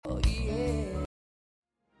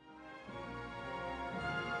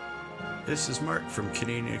This is Mark from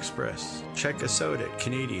Canadian Express. Check us out at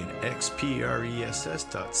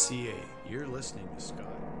CanadianExpress.ca. You're listening to Scott.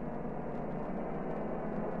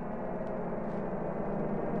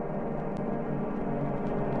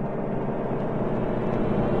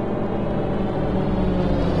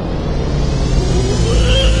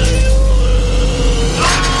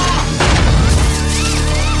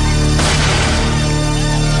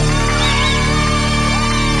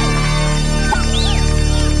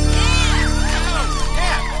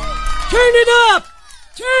 Turn it up!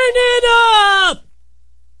 Turn it up!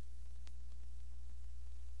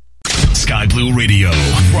 Sky Blue Radio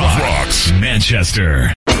rocks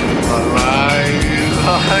Manchester. Alive!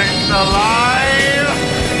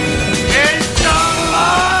 It's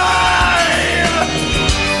alive!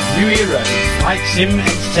 New era, Flight Sim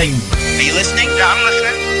Entertainment. Are you listening? Yeah, I'm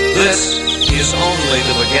listening. This is only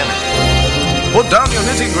the beginning. Put down your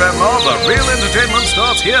knitting, Grandma. The real entertainment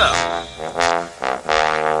starts here.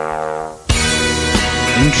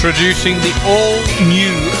 Introducing the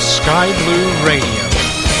all-new Sky Blue Radio.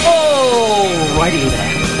 Alrighty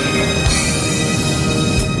then.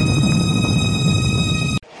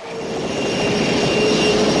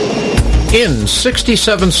 In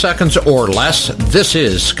 67 seconds or less, this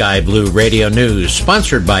is Sky Blue Radio News,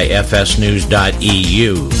 sponsored by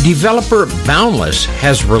FSNews.eu. Developer Boundless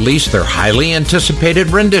has released their highly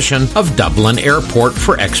anticipated rendition of Dublin Airport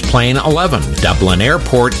for X-Plane 11. Dublin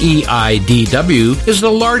Airport, EIDW, is the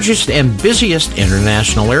largest and busiest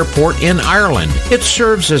international airport in Ireland. It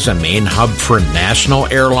serves as a main hub for national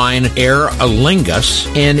airline Aer Lingus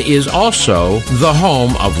and is also the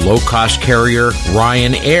home of low-cost carrier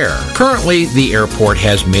Ryanair. Currently, the airport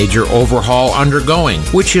has major overhaul undergoing,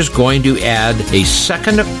 which is going to add a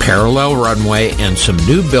second parallel runway and some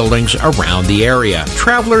new buildings around the area.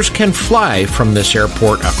 Travelers can fly from this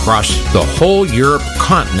airport across the whole Europe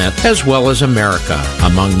continent as well as America.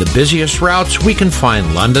 Among the busiest routes, we can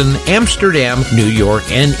find London, Amsterdam, New York,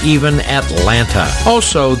 and even Atlanta.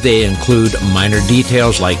 Also, they include minor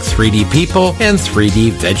details like 3D people and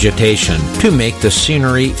 3D vegetation to make the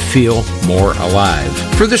scenery feel more alive.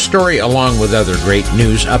 For this story, along with other great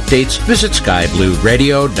news updates, visit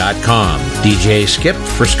skyblueradio.com. DJ Skip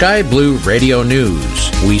for Sky Blue Radio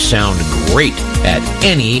News. We sound great at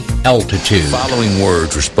any altitude. Following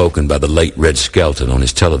words were spoken by the late Red Skelton on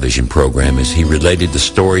his television program as he related the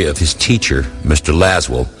story of his teacher, Mr.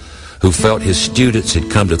 Laswell, who felt his students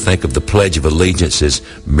had come to think of the Pledge of Allegiance as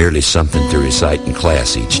merely something to recite in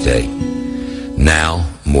class each day. Now,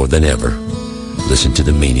 more than ever, listen to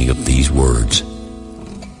the meaning of these words.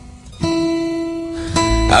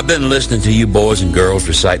 I've been listening to you boys and girls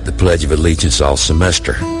recite the Pledge of Allegiance all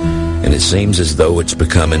semester, and it seems as though it's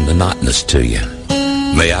becoming monotonous to you.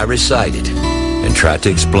 May I recite it and try to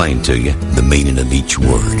explain to you the meaning of each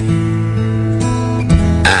word.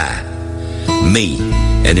 I, me,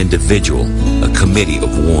 an individual, a committee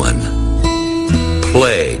of one.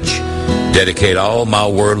 Pledge, dedicate all my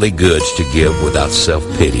worldly goods to give without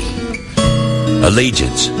self-pity.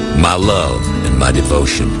 Allegiance, my love and my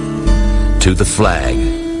devotion. To the flag,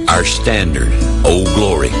 our standard, Old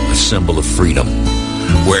Glory, a symbol of freedom.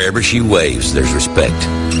 Wherever she waves, there's respect,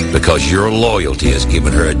 because your loyalty has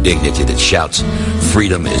given her a dignity that shouts,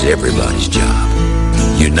 freedom is everybody's job.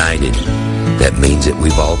 United, that means that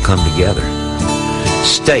we've all come together.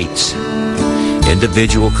 States,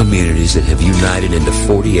 individual communities that have united into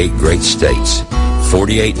 48 great states.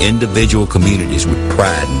 48 individual communities with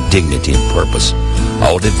pride and dignity and purpose,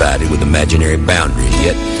 all divided with imaginary boundaries,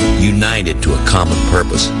 yet united to a common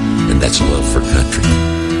purpose, and that's love for country.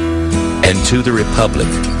 And to the Republic,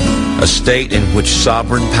 a state in which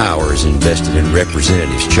sovereign power is invested in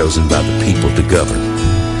representatives chosen by the people to govern.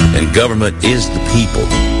 And government is the people,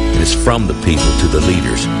 and is from the people to the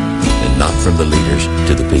leaders, and not from the leaders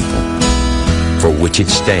to the people, for which it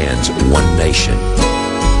stands one nation.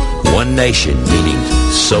 One nation meaning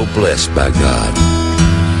so blessed by God,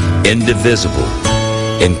 indivisible,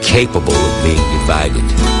 incapable of being divided,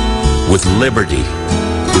 with liberty,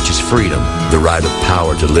 which is freedom, the right of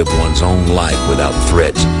power to live one's own life without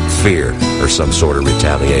threats, fear, or some sort of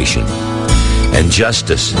retaliation, and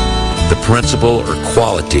justice, the principle or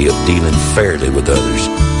quality of dealing fairly with others,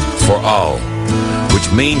 for all, which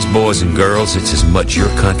means, boys and girls, it's as much your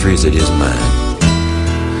country as it is mine.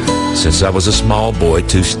 Since I was a small boy,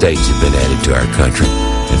 2 states have been added to our country,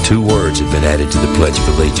 and 2 words have been added to the Pledge of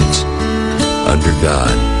Allegiance. Under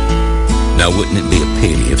God. Now, wouldn't it be a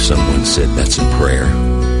pity if someone said that's a prayer,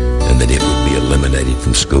 and that it would be eliminated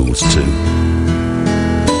from schools, too?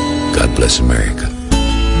 God bless America.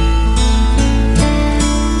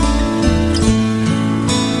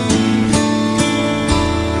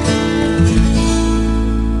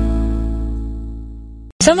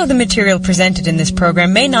 Some of the material presented in this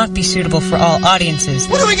program may not be suitable for all audiences.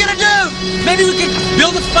 What are we gonna do? Maybe we could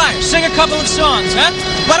build a fire, sing a couple of songs, huh?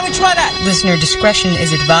 Why don't we try that? Listener discretion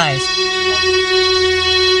is advised.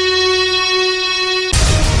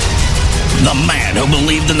 The man who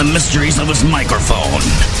believed in the mysteries of his microphone.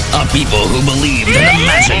 A people who believed in the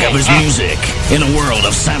magic of his music. In a world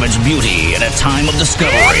of savage beauty and a time of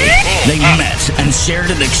discovery, they met and shared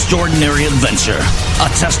an extraordinary adventure. A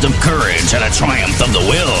test of courage and a triumph of the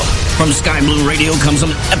will. From Sky Blue Radio comes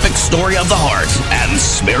an epic story of the heart and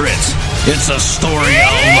spirit. It's a story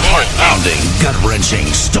of heart-pounding, gut-wrenching,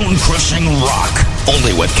 stone-crushing rock.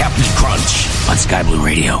 Only with Captain Crunch on Sky Blue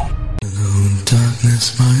Radio.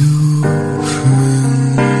 Darkness, my old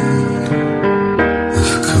friend,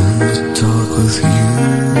 I've come to talk with you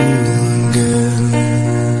again,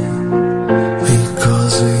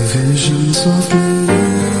 because a vision softly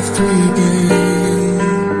creeping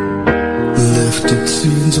left its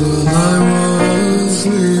seeds while I was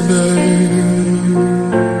sleeping,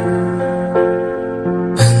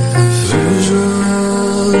 and the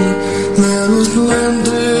vision that was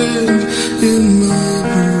planted in my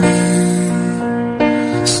brain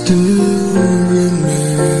still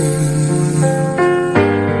remain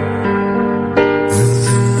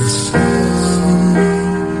within the sound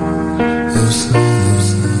of silence.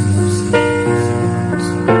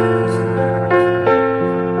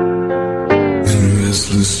 In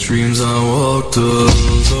restless dreams I walked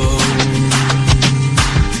alone,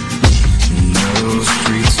 narrow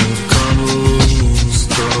streets of cobblestone,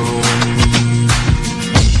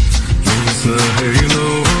 neath the halo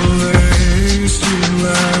of a street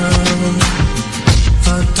lamp.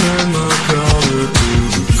 I turned my collar to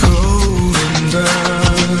the cold and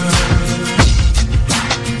damp,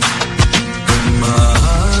 and my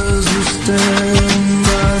eyes were stabbed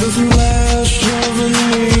by the flash of a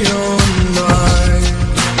neon light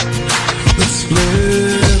that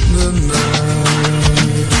split the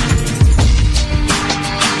night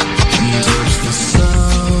and touched the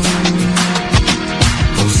sound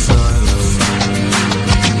of silence.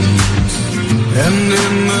 And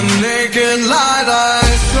in the naked light I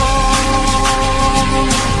saw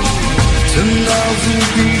 10,000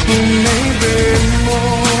 people, maybe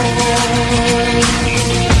more.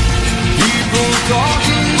 People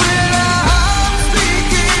talking without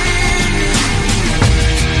speaking,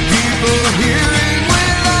 people hearing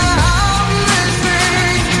without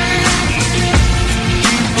listening,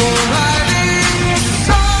 people writing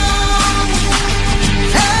songs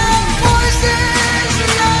and voices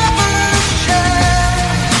never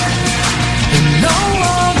shared, and no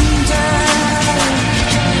one dared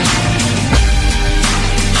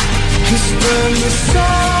to stand the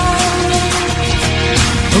sound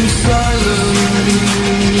of silence.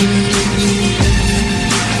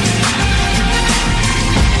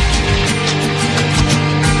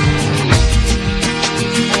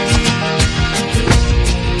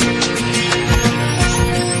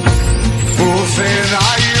 Oh, say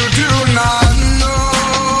now you do not know,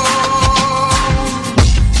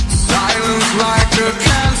 silence like a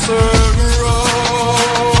cancer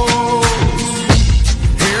grows.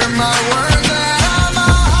 Hear my word that I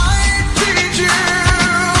might teach you.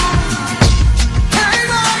 Hey,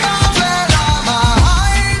 my God, that I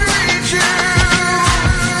might reach you.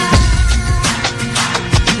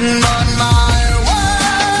 But my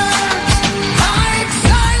words, like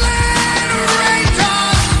silent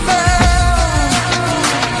raindrops fell,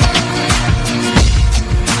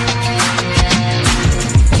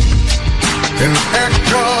 and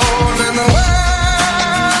echoed in the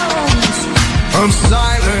wells of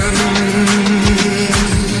silence,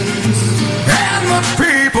 and the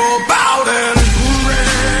people bowed and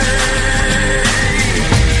prayed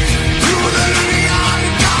to the neon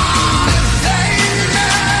god as they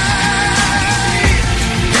made.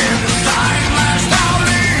 In the sign flashed out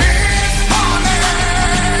his warning,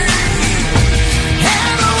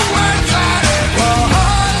 and the words that it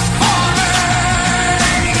was forming.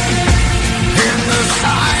 In the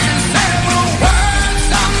sign said the words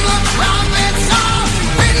of the prophets are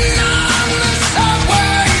written on the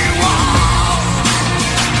subway walls,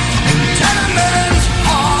 in tenement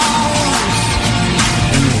halls,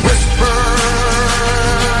 and whispered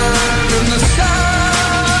in the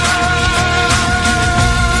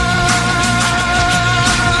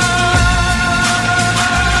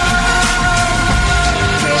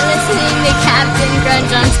You're listening to Captain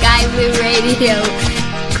Crunch on Sky Blue Radio.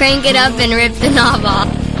 Crank it up and rip the knob off.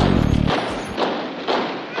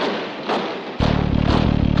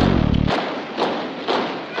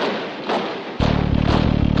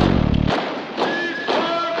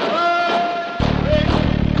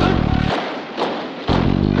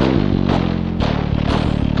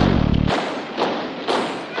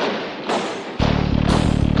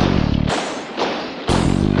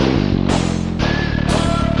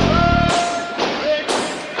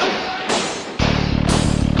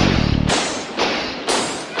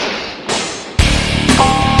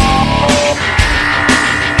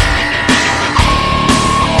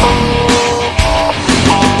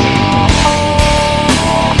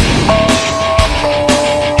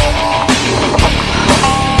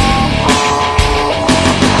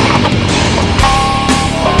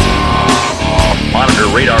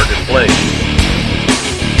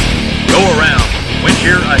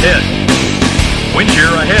 ahead. Wind shear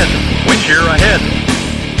ahead. Wind shear ahead.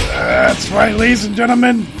 That's right, ladies and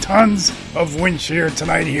gentlemen. Tons of wind shear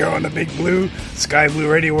tonight here on the Big Blue, Sky Blue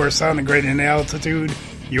Radio. We're sounding great in altitude.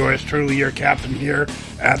 Yours truly, your captain here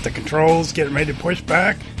at the controls, getting ready to push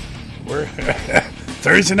back. We're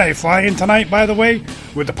Thursday night flying tonight, by the way,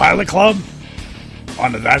 with the Pilot Club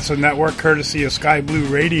on the That's the Network, courtesy of Sky Blue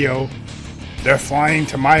Radio. They're flying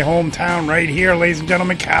to my hometown right here, ladies and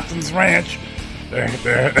gentlemen, Captain's Ranch.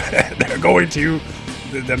 They're going to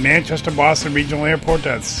the Manchester-Boston Regional Airport.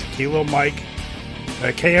 That's Kilo Mike,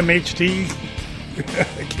 KMHT,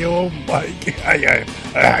 Kilo Mike.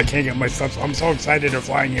 I can't get my stuff. I'm so excited they're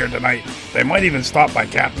flying here tonight. They might even stop by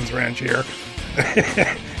Captain's Ranch here.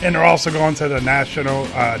 And they're also going to the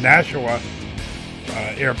Nashua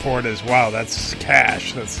Airport as well. That's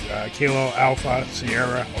Cash. That's Kilo Alpha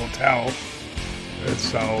Sierra Hotel. And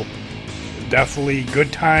so definitely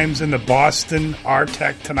good times in the Boston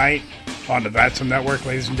RTEC tonight on the VATSM Network,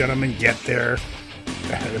 ladies and gentlemen. Get there.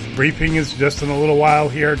 The briefing is just in a little while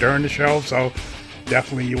here during the show, so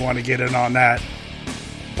definitely you want to get in on that.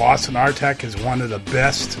 Boston RTEC is one of the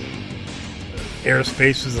best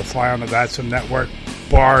airspaces to fly on the VATSM Network,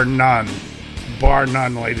 bar none. Bar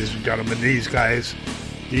none, ladies and gentlemen. These guys,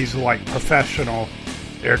 these are like professional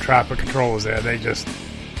air traffic controllers there. They just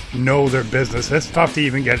know their business. It's tough to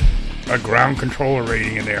even get a ground controller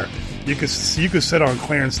rating in there. You could sit on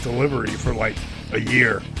clearance delivery for like a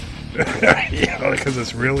year, because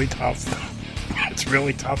it's really tough. It's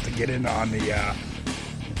really tough to get in on the.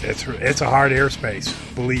 It's a hard airspace.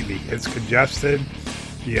 Believe me, it's congested.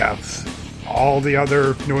 You have all the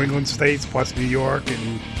other New England states plus New York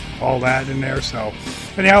and all that in there. So,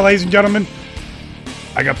 anyhow, ladies and gentlemen,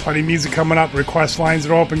 I got plenty of music coming up. Request lines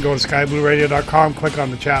are open. Go to skyblueradio.com. Click on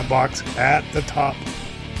the chat box at the top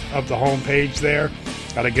of the home page there.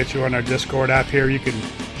 Got to get you on our Discord app here. You can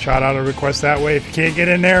shout out a request that way. If you can't get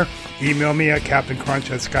in there, email me at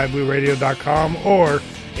captaincrunch@skyblueradio.com or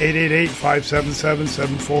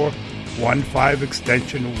 888-577-7415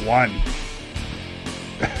 extension 1.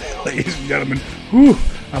 Ladies and gentlemen,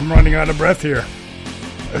 I'm running out of breath here.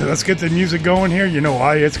 Let's get the music going here. You know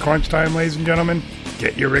why? It's crunch time, ladies and gentlemen.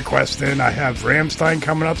 Get your request in. I have Rammstein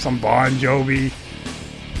coming up, some Bon Jovi,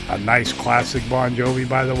 a nice classic Bon Jovi,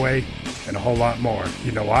 by the way, and a whole lot more.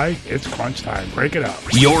 You know why? It's crunch time. Break it up.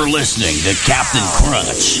 You're listening to Captain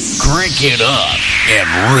Crunch. Crank it up and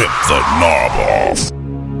rip the knob off.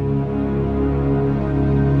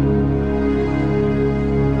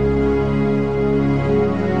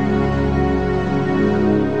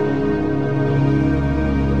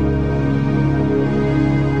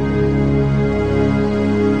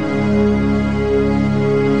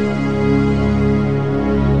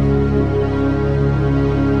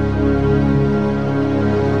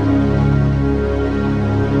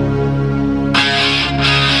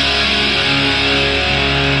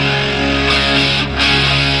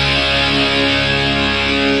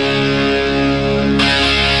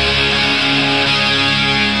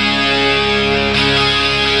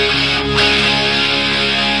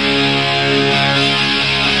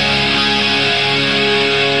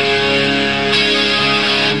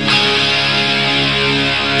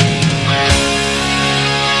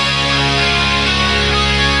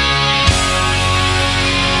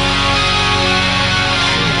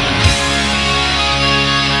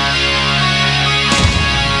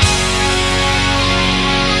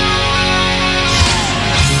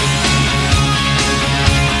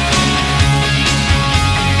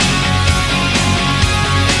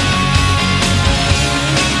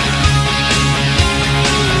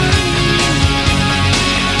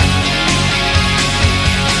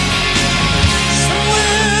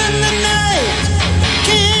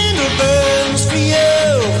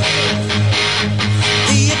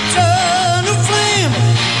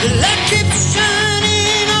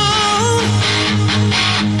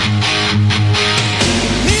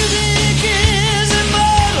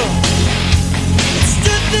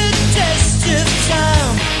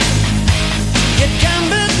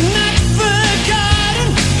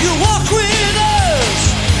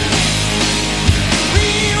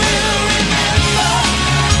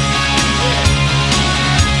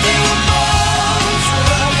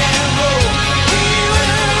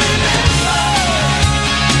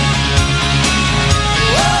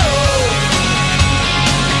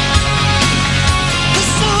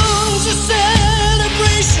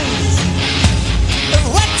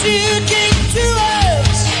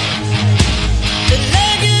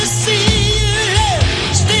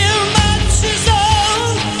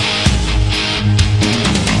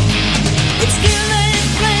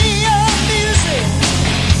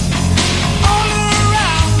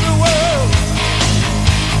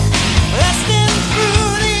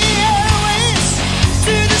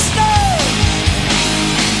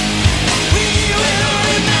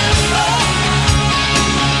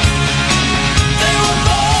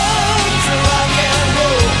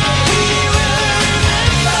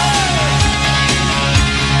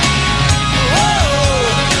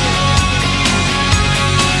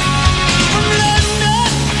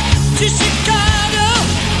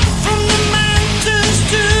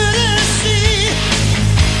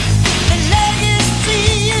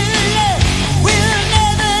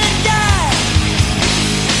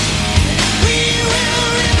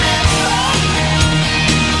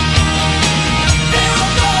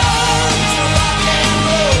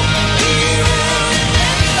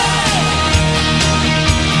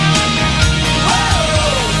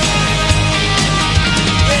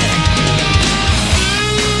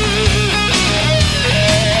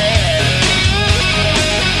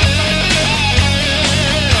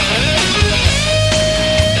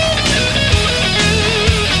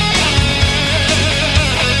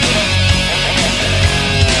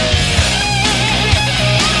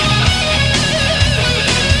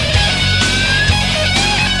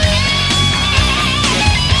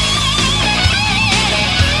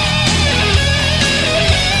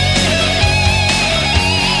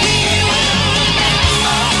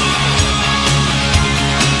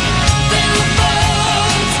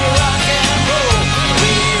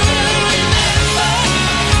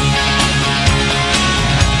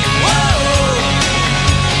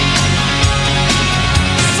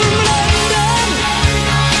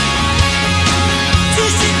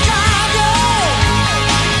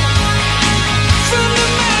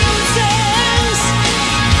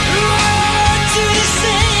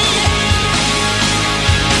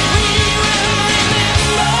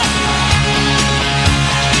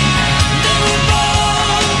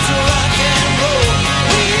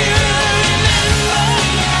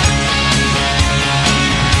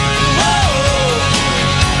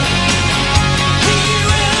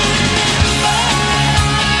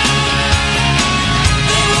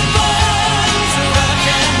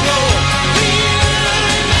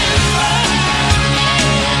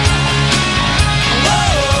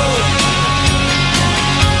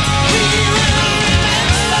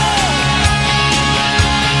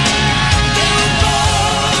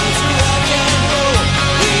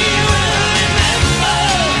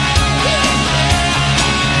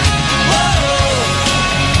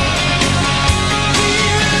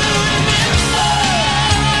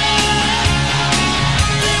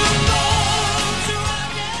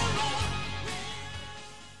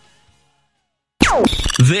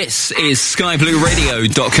 This is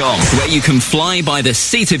skyblueradio.com, where you can fly by the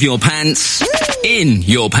seat of your pants, in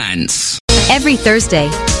your pants. Every Thursday,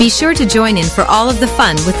 be sure to join in for all of the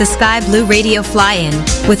fun with the Sky Blue Radio Fly-In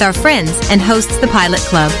with our friends and hosts the Pilot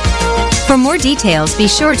Club. For more details, be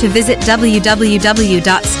sure to visit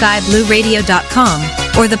www.skyblueradio.com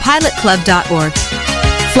or thepilotclub.org.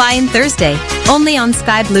 Fly-In Thursday, only on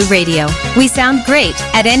Sky Blue Radio. We sound great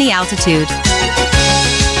at any altitude.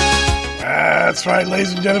 That's right,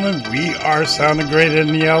 ladies and gentlemen. We are sounding great at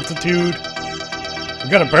any altitude. We've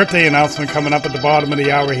got a birthday announcement coming up at the bottom of the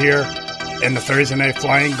hour here. And the Thursday night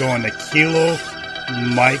flying going to Kilo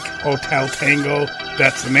Mike Hotel Tango.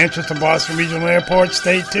 That's the Manchester Boston Regional Airport.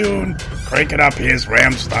 Stay tuned. Crank it up. Here's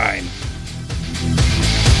Rammstein.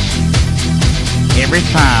 Every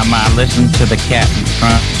time I listen to the Captain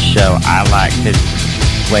Crunch show, I like to...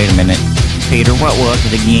 Wait a minute. Peter, what was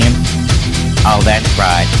it again? Oh, that's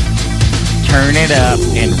right. Turn it up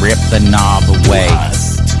and rip the knob away.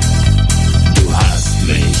 Du hast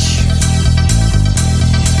mich.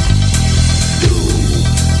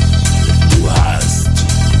 Du hast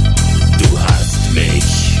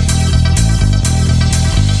mich.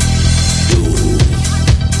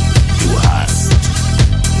 Du hast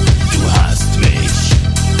mich. Du hast mich.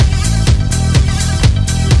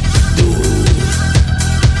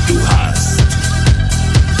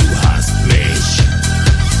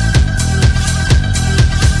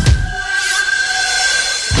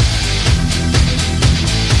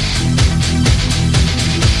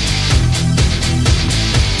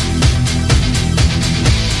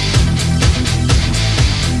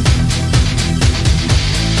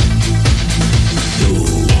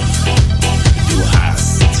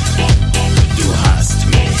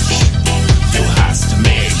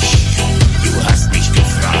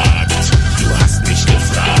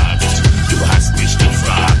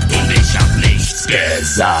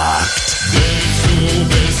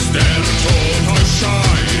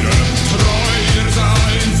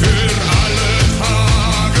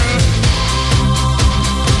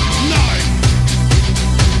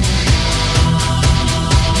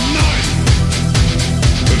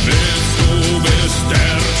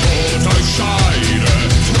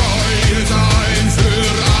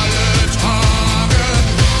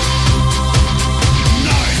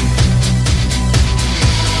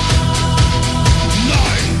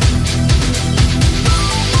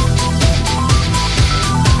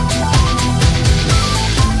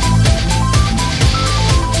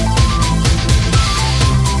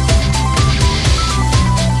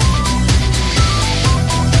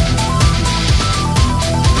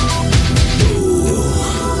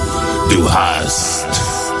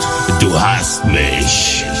 hast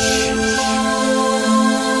mich.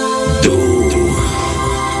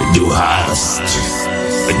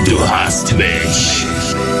 Du hast mich.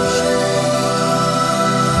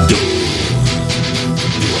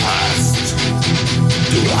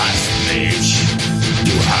 Du hast mich.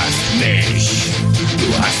 Du hast mich. Du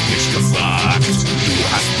hast mich gefragt. Du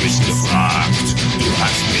hast mich gefragt. Du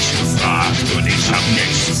hast mich gefragt und ich hab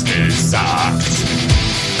nichts gesagt.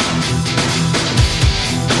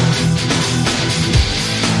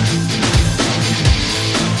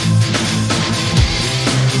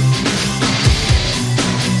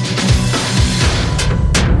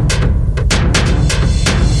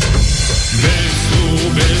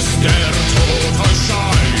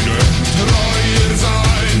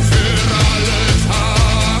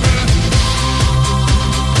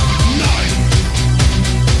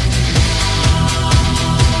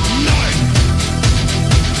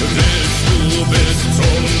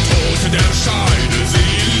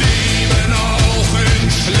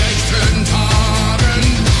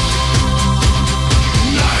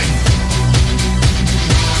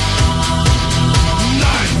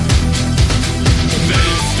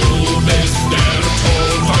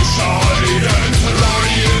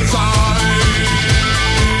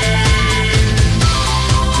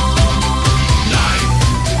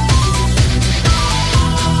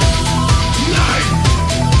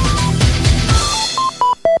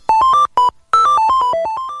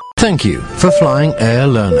 Thank you for flying Air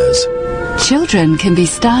Learners. Children can be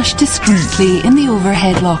stashed discreetly in the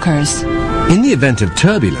overhead lockers. In the event of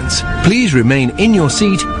turbulence, please remain in your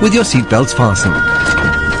seat with your seatbelts fastened.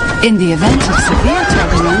 In the event of severe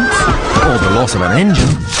turbulence, or the loss of an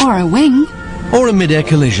engine, or a wing, or a mid-air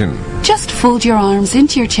collision, just fold your arms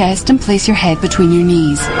into your chest and place your head between your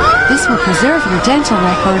knees. This will preserve your dental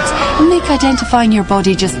records and make identifying your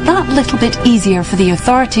body just that little bit easier for the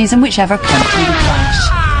authorities in whichever country you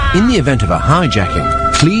crash. In the event of a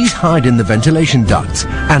hijacking, please hide in the ventilation ducts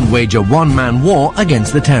and wage a one-man war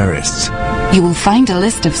against the terrorists. You will find a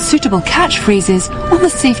list of suitable catchphrases on the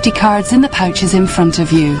safety cards in the pouches in front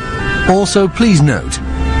of you. Also, please note,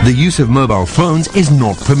 the use of mobile phones is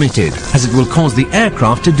not permitted, as it will cause the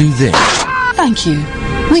aircraft to do this. Thank you.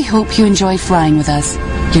 We hope you enjoy flying with us.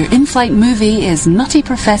 Your in-flight movie is Nutty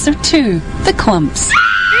Professor 2, The Clumps.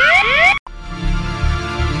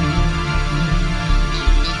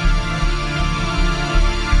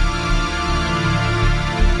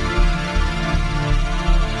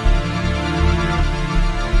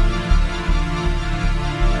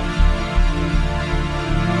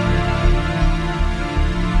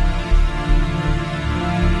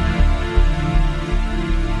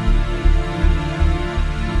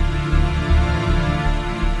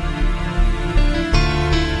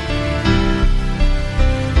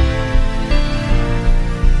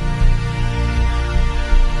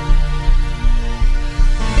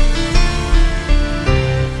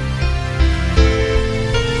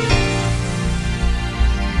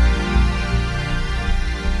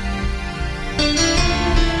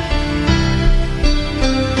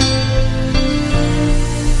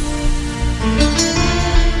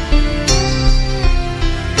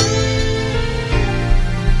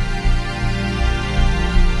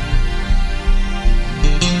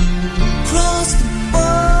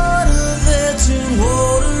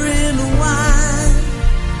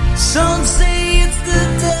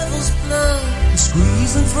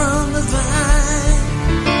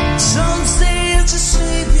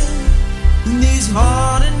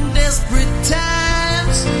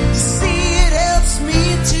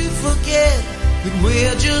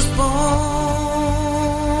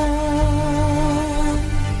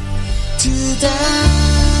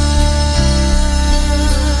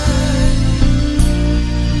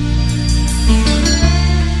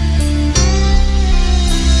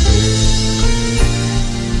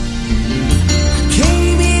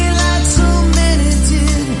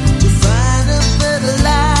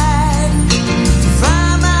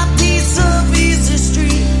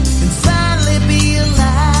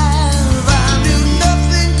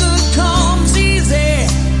 Comes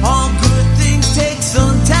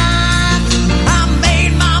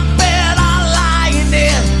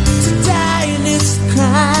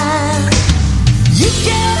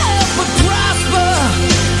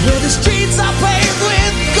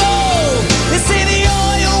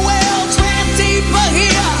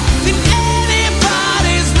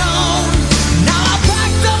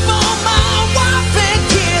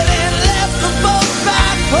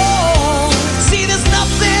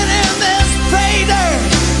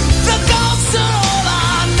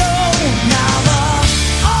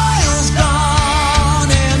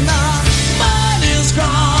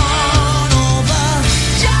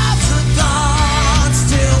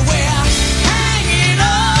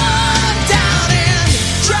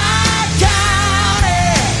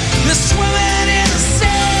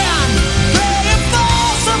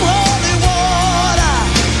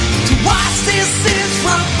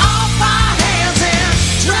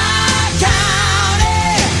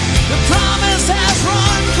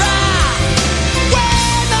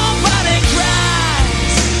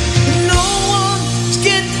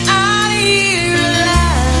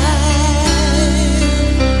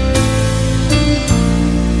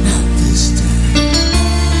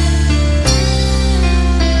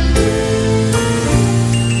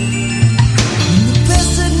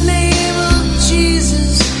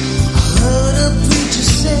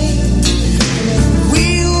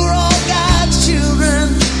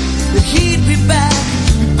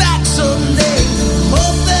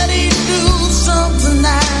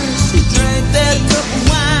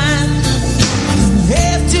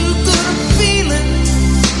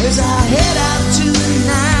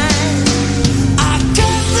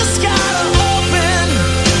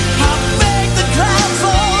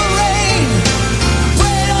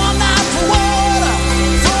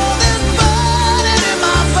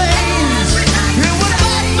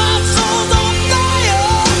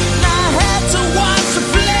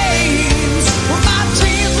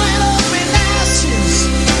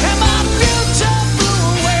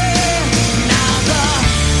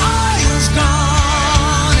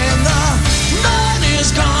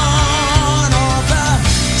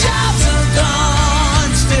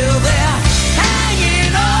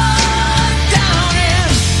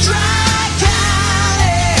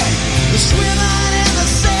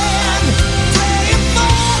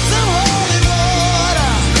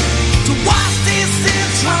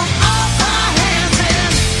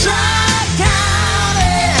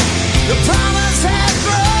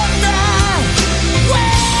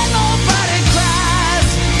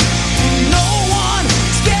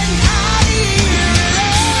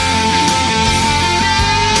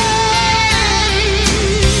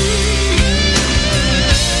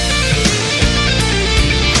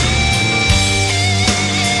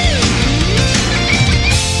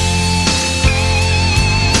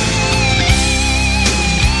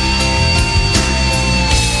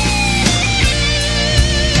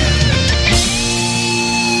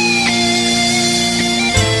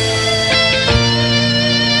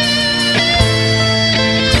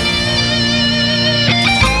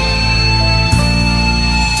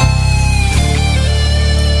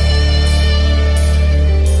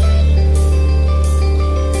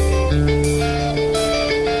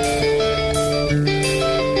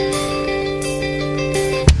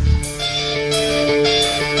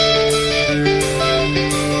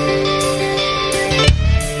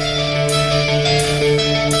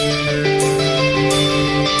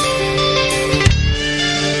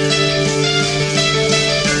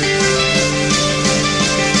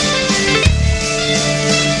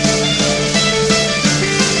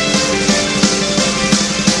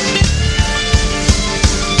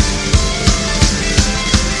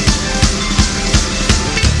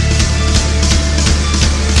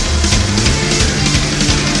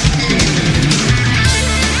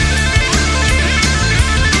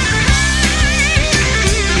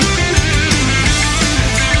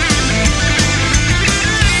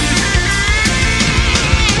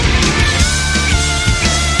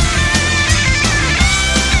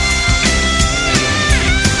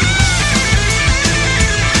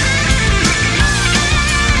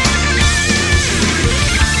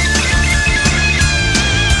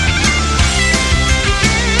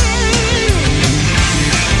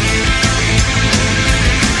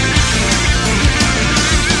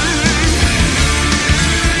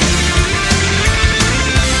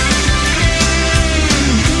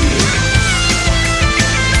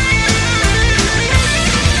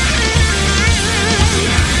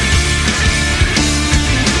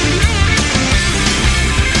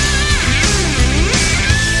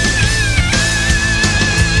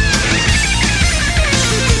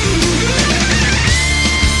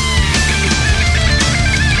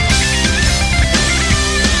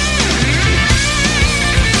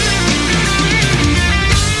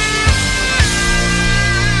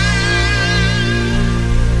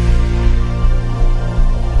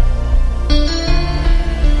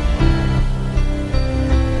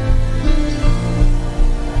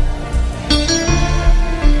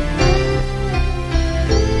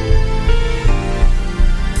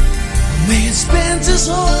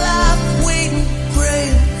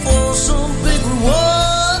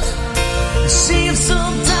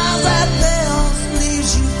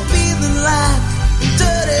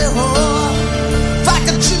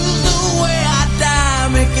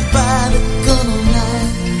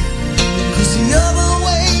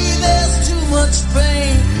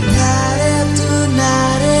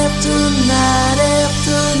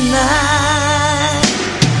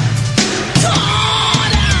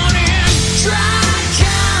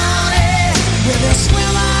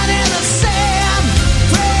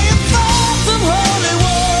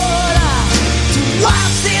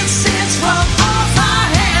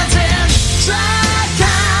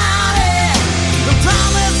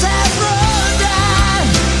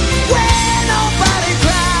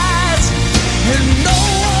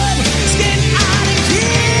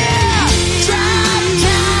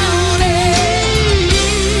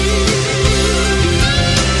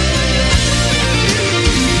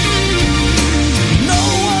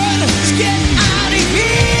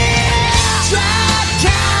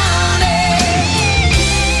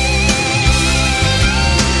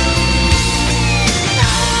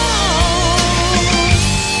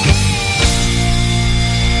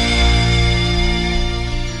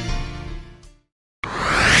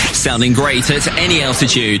Sounding great at any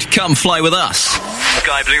altitude. Come fly with us.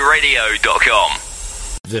 SkyBlueRadio.com.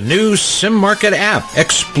 The new SimMarket app,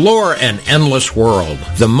 Explore an Endless World.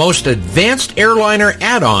 The most advanced airliner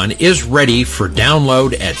add-on is ready for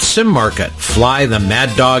download at SimMarket. Fly the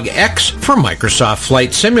Mad Dog X for Microsoft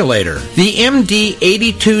Flight Simulator. The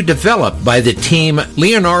MD-82 developed by the team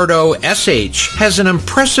Leonardo SH has an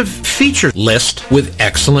impressive feature list with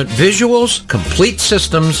excellent visuals, complete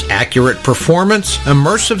systems, accurate performance,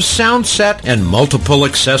 immersive sound set, and multiple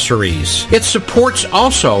accessories. It supports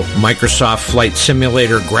also Microsoft Flight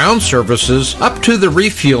Simulator ground services up to the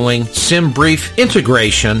refueling, SimBrief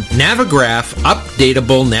integration, Navigraph,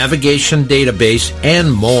 updatable navigation database,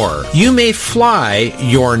 and more. You may fly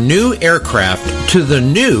your new aircraft to the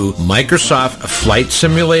new Microsoft Flight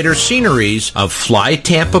Simulator sceneries of Fly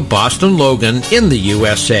Tampa Boston Logan in the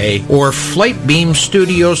USA or Flightbeam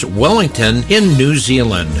Studios Wellington in New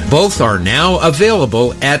Zealand. Both are now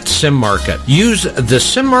available at SimMarket. Use the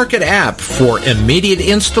SimMarket app for immediate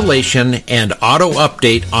installation and auto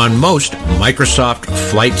update on most Microsoft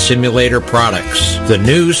Flight Simulator products. The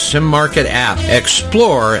new SimMarket app.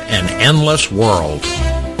 Explore an endless world.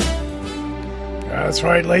 That's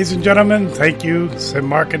right, ladies and gentlemen. Thank you,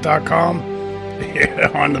 SimMarket.com.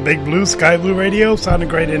 On the Big Blue, Sky Blue Radio, sounding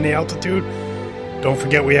great in the altitude. Don't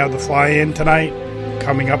forget we have the fly-in tonight,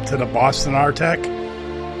 coming up to the Boston RTEC,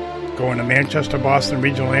 going to Manchester Boston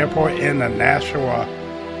Regional Airport and the Nashua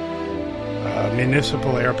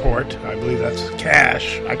Municipal Airport. I believe that's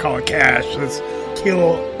Cash. I call it Cash. It's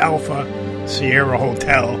Kilo Alpha Sierra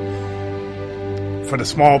Hotel. For the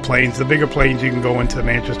small planes, the bigger planes, you can go into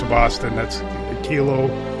Manchester Boston. That's Kilo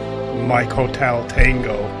Mike Hotel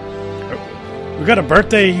Tango. We got a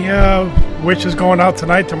birthday wish is going out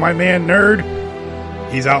tonight to my man Nerd.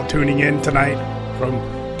 He's out tuning in tonight from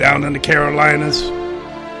down in the Carolinas.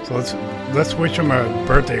 So let's wish him a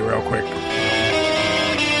birthday real quick.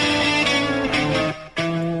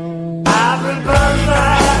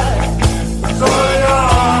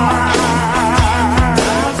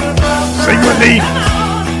 Sing with me.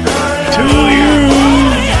 To you.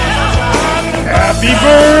 Happy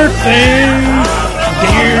birthday,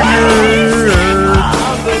 dear Nerd.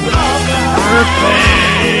 Birthday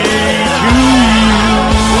to you.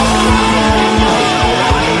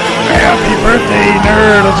 Happy birthday,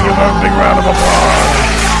 Nerd. Let's give him a big round of applause.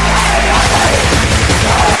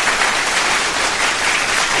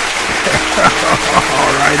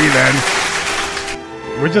 Alrighty then.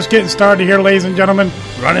 We're just getting started here, ladies and gentlemen.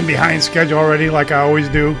 Running behind schedule already, like I always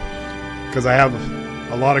do, because I have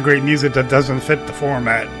a lot of great music that doesn't fit the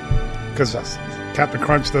format, because Captain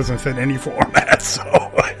Crunch doesn't fit any format, so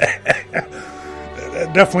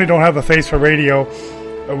definitely don't have a face for radio.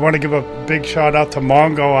 I want to give a big shout out to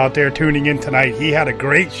Mongo out there tuning in tonight. He had a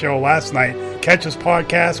great show last night. Catch his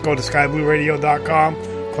podcast, go to skyblueradio.com,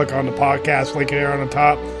 click on the podcast link there on the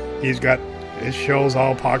top. He's got his shows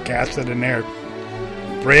all podcasted in there.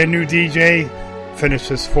 Brand new DJ, finished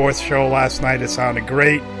his 4th show last night. It sounded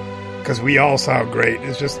great, because we all sound great.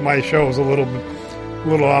 It's just my show is a little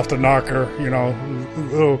off the knocker, a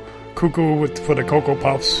little cuckoo for the Cocoa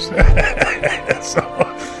Puffs. So,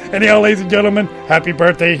 anyhow, ladies and gentlemen, happy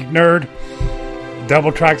birthday, Nerd.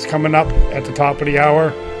 Double tracks coming up at the top of the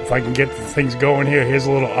hour. If I can get things going here, here's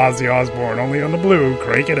a little Ozzy Osbourne, only on the Blue.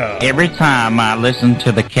 Crank it up. Every time I listen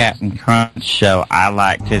to the Captain Crunch show, I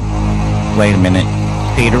like to... Wait a minute.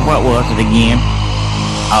 Peter, what was it again?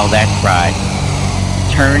 Oh, that's right.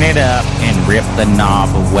 Turn it up and rip the knob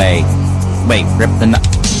away. Wait, rip the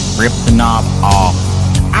knob off.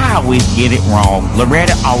 I always get it wrong.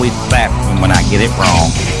 Loretta always slaps me when I get it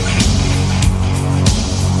wrong.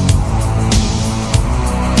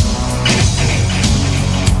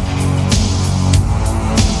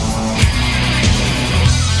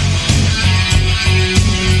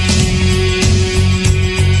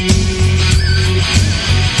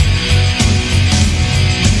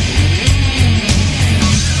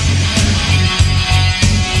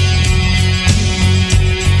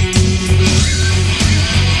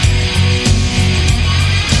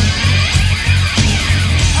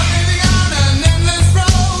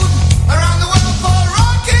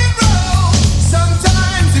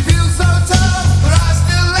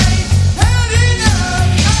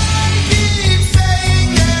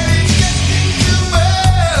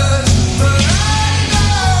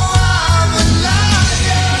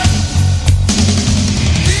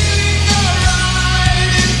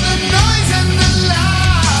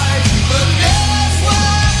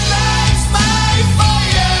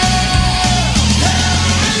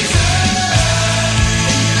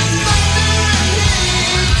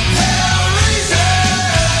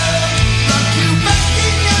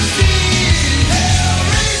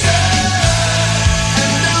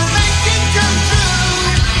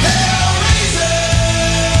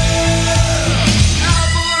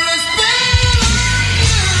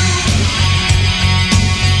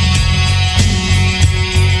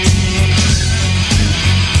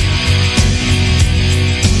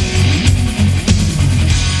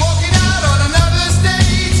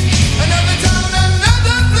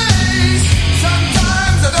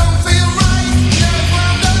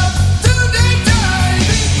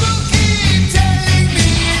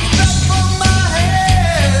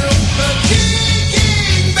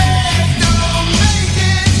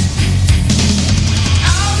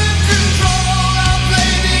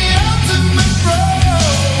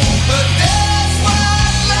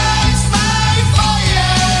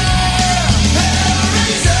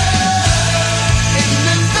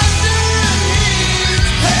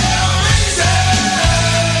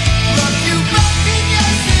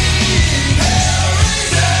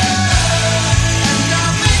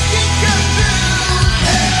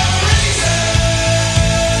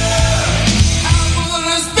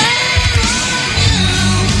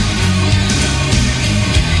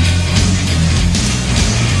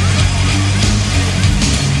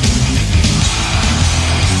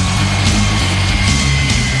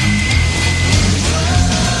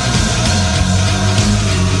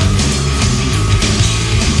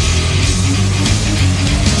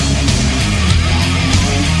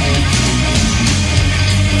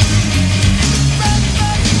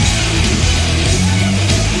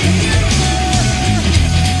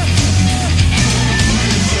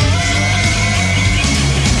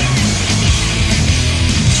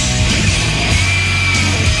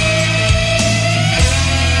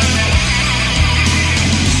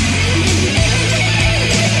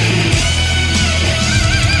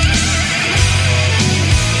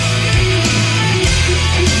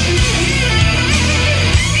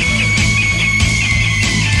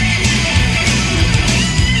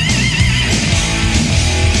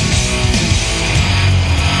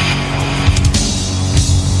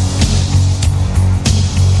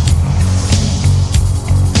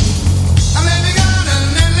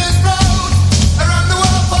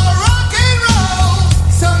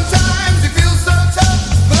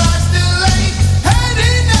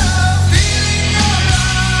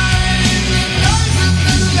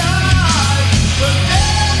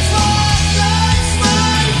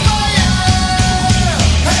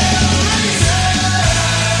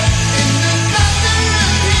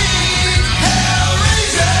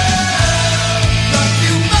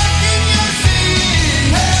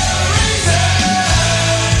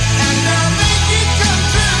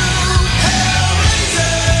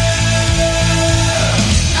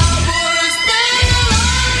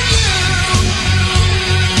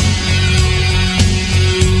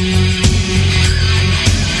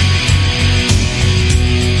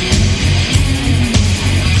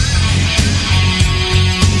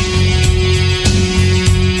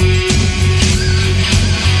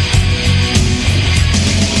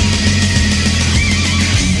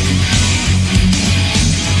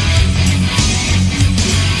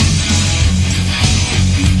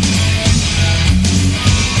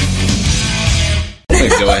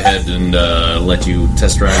 ahead and let you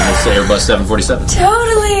test drive this Airbus 747.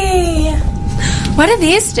 Totally. What do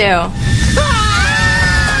these do?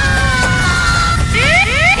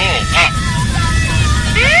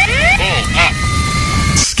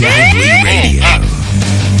 Sky Blue Radio.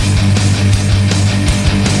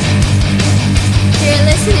 You're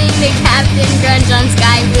listening to Captain Crunch on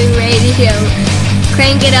Sky Blue Radio.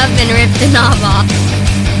 Crank it up and rip the knob off.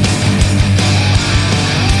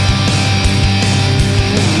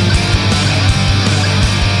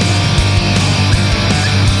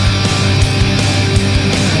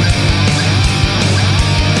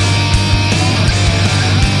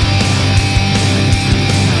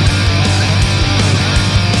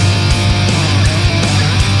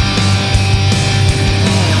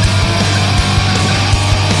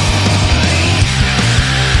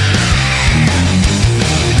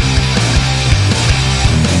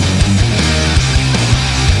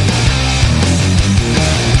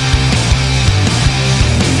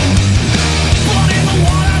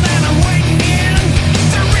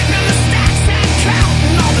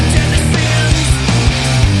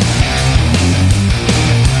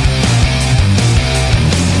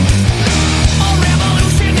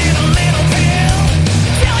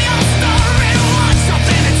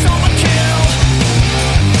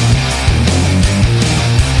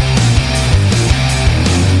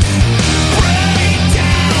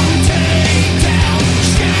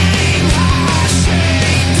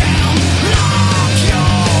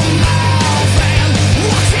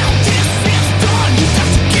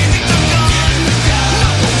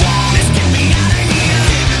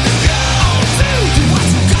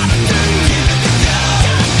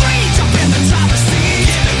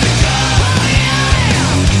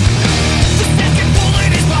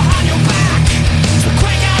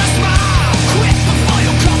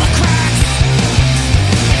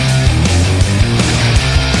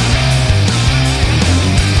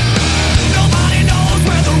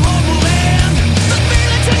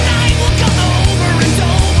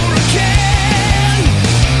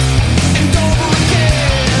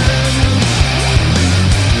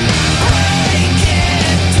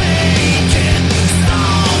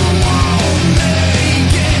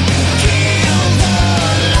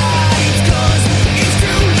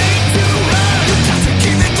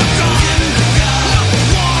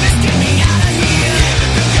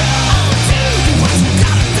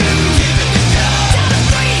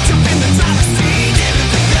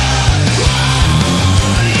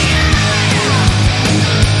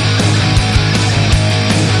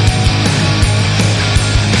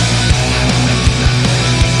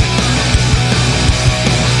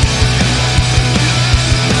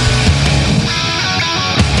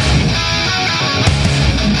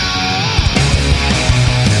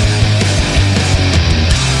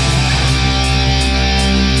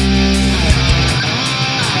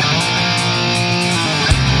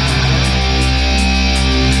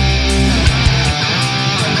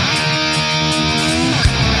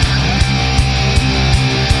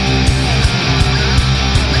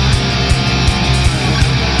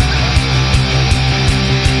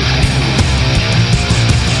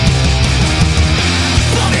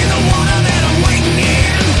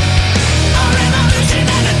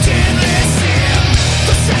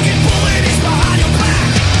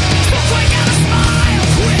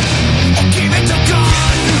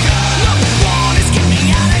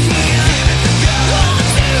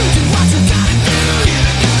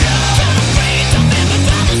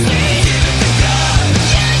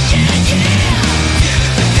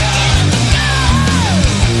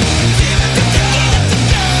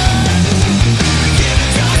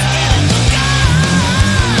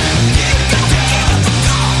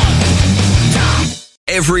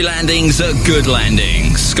 Every landing's a good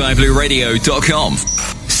landing. SkyBlueRadio.com.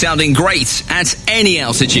 Sounding great at any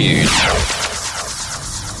altitude.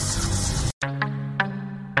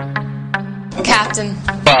 Captain.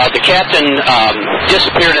 The captain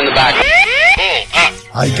disappeared in the back.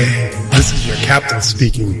 Hi gang, this is your captain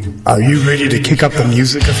speaking. Are you ready to kick up the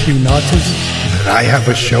music a few notches? Then I have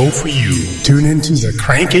a show for you. Tune into the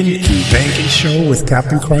Crankin' and Bankin' Show with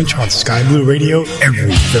Captain Crunch on Sky Blue Radio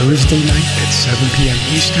every Thursday night at 7 p.m.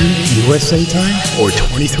 Eastern USA time or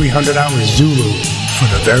 2300 hours Zulu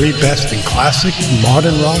for the very best in classic,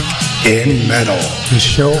 modern rock, and metal. The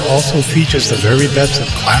show also features the very best of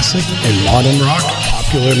classic and modern rock,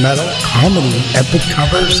 popular metal, comedy, epic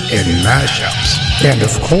covers, and mashups. And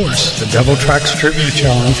of course, the Devil Tracks Trivia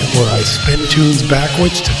Challenge, where I spin tunes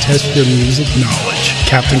backwards to test your music knowledge.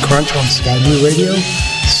 Captain Crunch on Sky Blue Radio,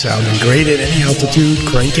 sounding great at any altitude,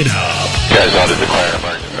 crank it up. You guys ought to declare an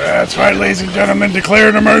emergency. That's right, ladies and gentlemen, declare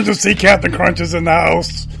an emergency. Captain Crunch is in the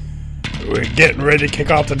house. We're getting ready to kick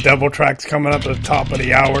off the Devil Tracks coming up at the top of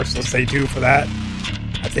the hour, so stay tuned for that.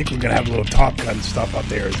 I think we're going to have a little Top Gun stuff up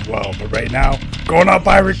there as well. But right now, going out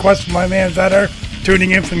by request from my man Vetter,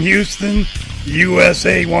 tuning in from Houston,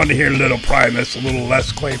 USA, wanted to hear Little Primus, a little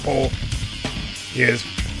less Claypole. Here's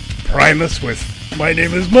Primus with My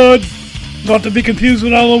Name is Mud, not to be confused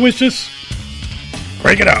with Aloysius.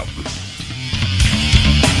 Crank it out.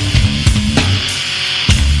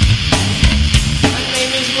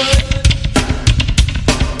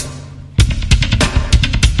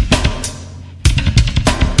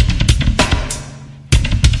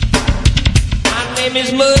 My name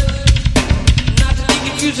is Mud, not to be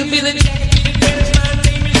confused with Billy Jack and Peter Dennis. My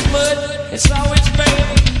name is Mud, it's always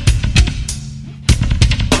fair.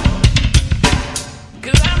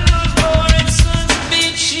 'Cause I'm those boring sons of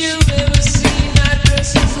bitch you've ever seen. I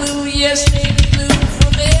dress in blue, yes, navy blue.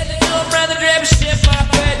 From the head to toe, rather grab a step, my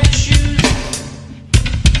patent shoes.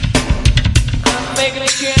 I'm making a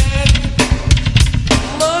shine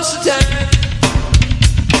most of the time.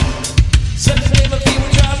 Such a name of people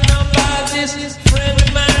driving on by this friend of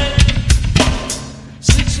mine.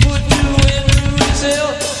 6'2" and rude as hell.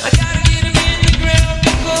 I gotta get him in the ground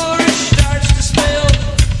before it starts to smell.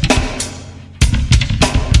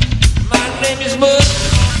 My name is Mud.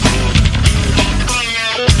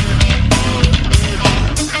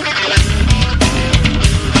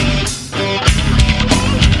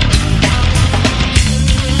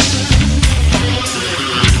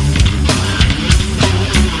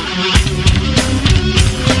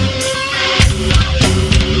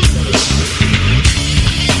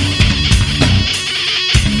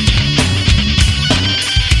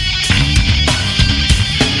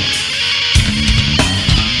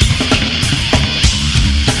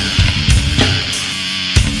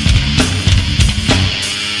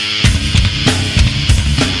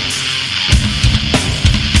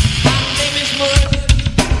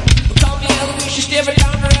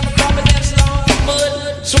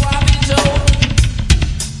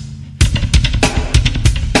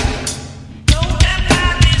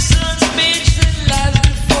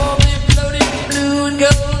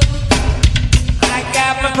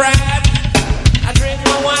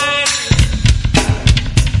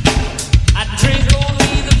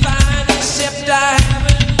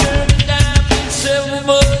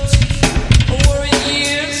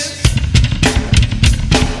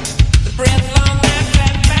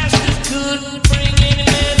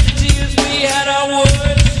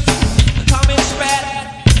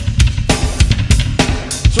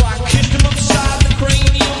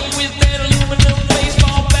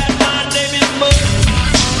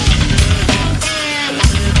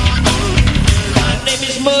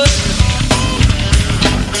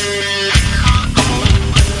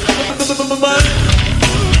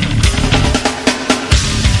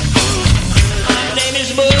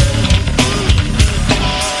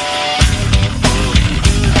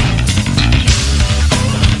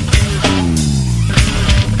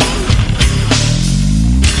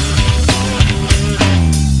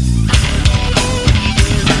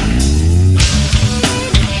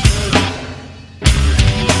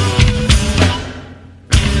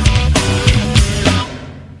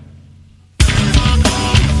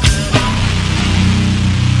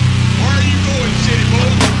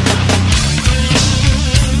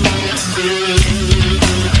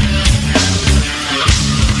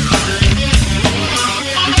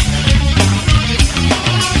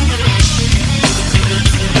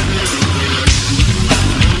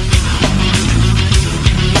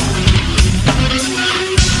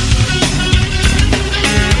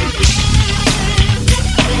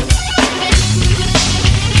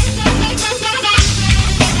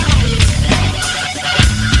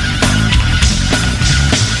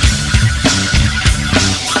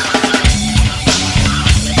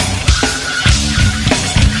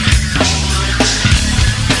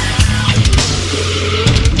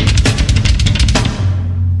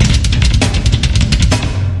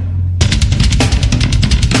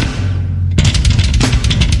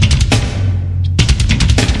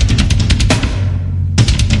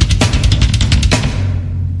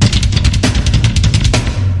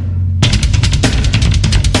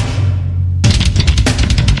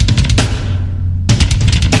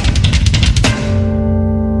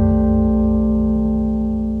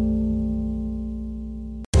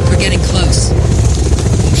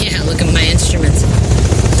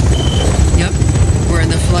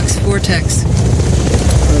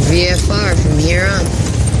 VFR from here on.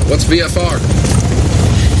 What's VFR?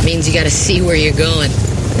 Means you gotta see where you're going.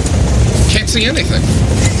 Can't see anything.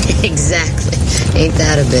 Exactly. Ain't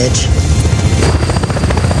that a bitch?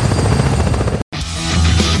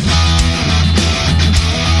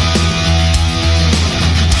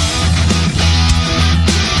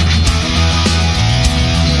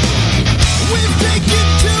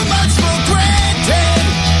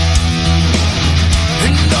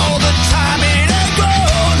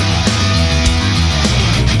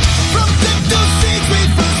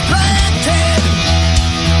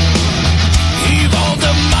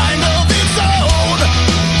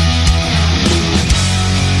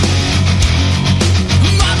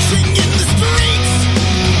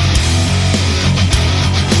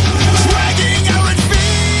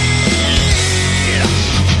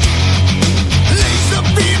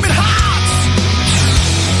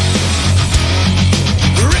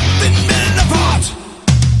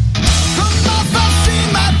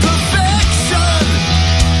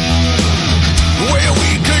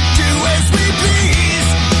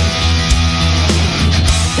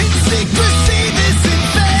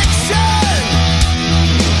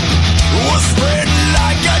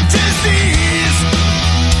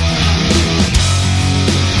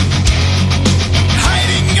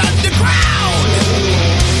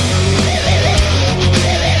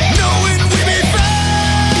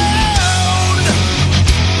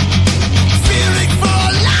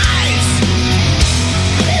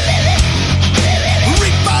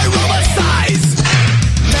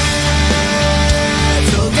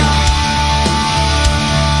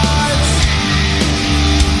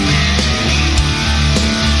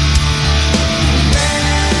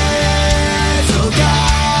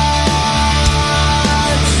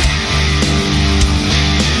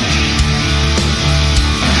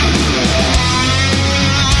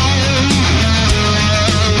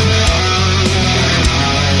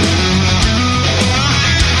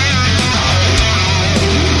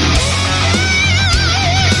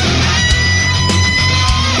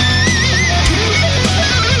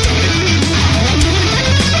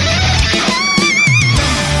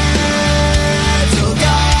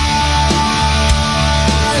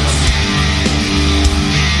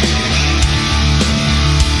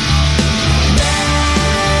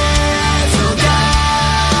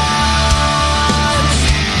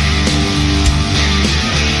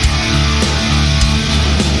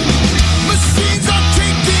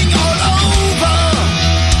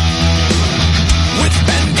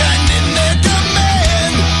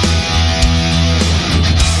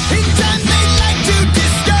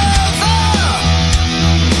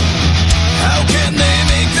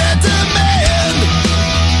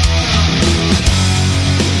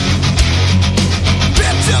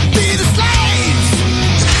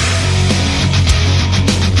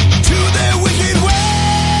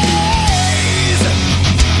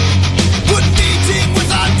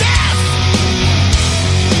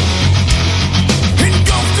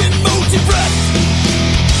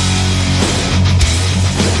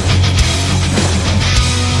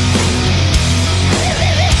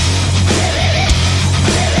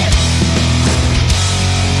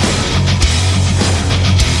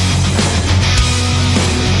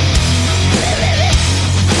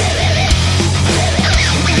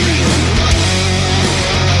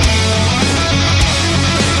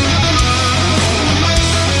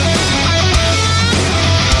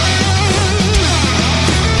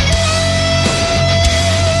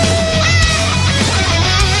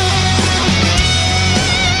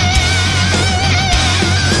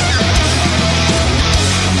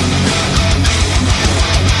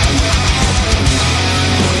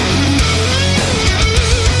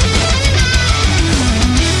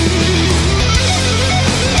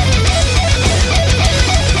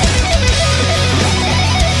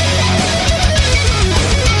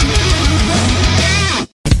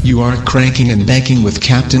 You are cranking and banking with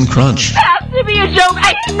Captain Crunch. It has to be a joke.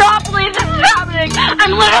 I do not believe this is happening.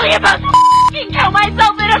 I'm literally about to f***ing kill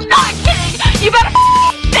myself, and I'm not kidding. You better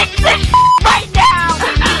fix this right now.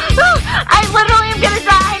 I literally am gonna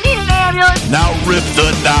die. I need an ambulance. Now rip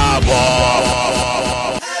the knob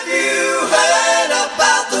off. Have you heard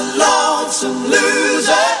about the lonesome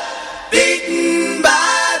loser? Beaten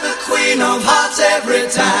by the Queen of Hearts every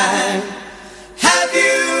time. Have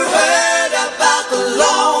you heard about the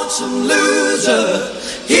lonesome loser?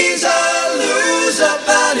 He's a loser,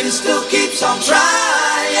 but he still keeps on trying.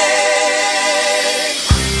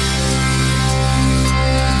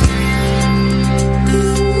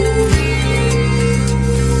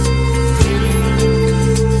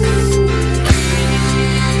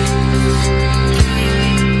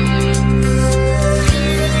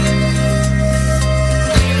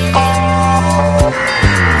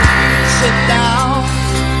 Sit down,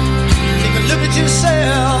 take a look at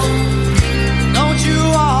yourself. Don't you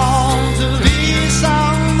want to be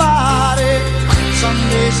somebody?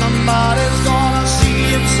 Someday somebody's gonna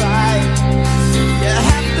see inside. You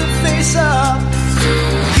have to face up.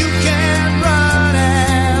 You can't run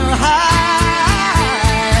and hide.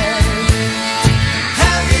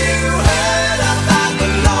 Have you heard about the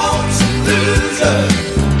lonesome loser?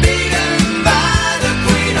 Beaten by the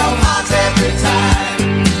Queen of Hearts every time.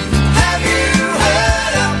 Have you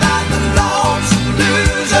heard about the lonesome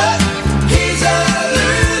loser? He's a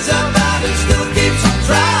loser, but he still keeps on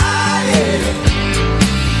trying.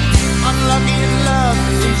 Unlucky in love,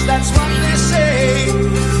 at least that's what they say.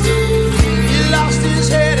 He lost his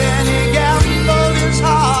head and he gambled his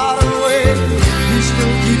heart away. He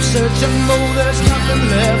still keeps searching, though there's nothing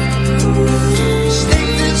left. He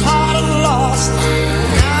staked his heart and lost.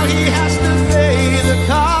 Now he has to pay the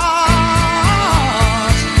cost.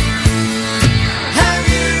 Have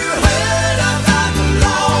you heard about the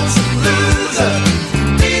lonesome loser?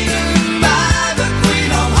 Beaten by the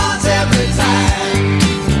Queen of Hearts every time.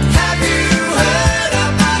 Have you heard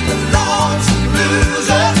about the lonesome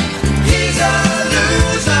loser? He's a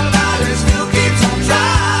loser, but he still keeps on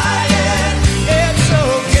trying. It's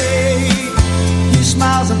okay, he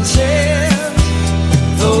smiles and says,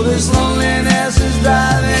 though this loneliness is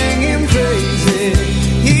driving him crazy,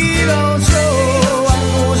 he don't show what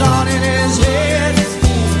goes on in his head.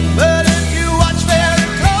 But if you watch very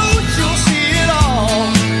close, you'll see it all.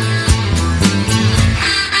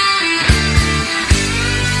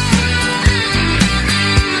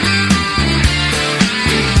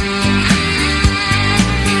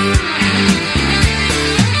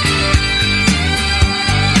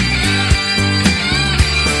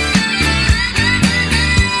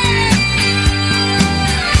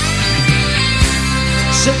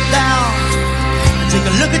 Sit down and take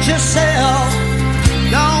a look at yourself.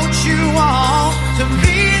 Don't you want to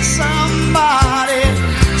be somebody?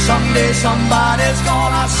 Someday somebody's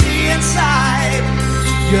gonna see inside.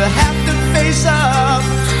 You have to face up.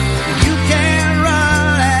 You can't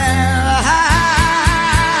run and hide.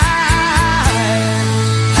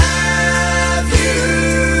 Have you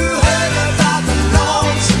heard about the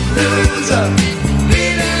lonesome loser?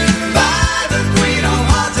 Beaten by the Queen of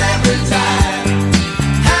Hearts every time.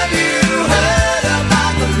 Have you heard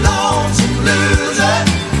about the lonesome loser?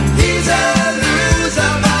 He's a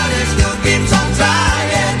loser, but he still keeps on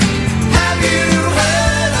trying. Have you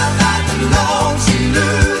heard about the lonesome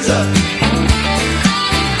loser?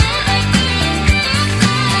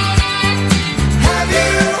 Have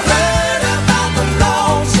you heard about the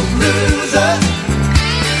lonesome loser?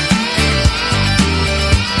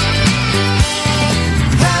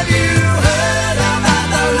 Have you heard about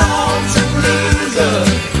the lonesome loser?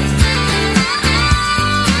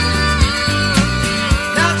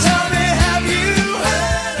 Now tell me, have you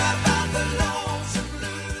heard about the lonesome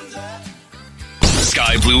loser?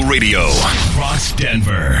 Sky Blue Radio, Ross,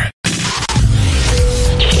 Denver.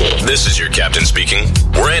 This is your captain speaking.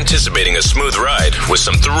 We're anticipating a smooth ride with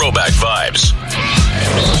some throwback vibes.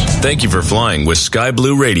 Thank you for flying with Sky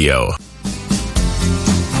Blue Radio.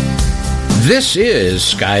 This is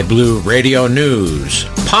Sky Blue Radio News.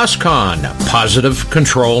 POSCON, Positive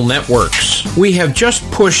Control Networks. We have just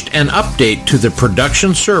pushed an update to the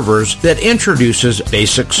production servers that introduces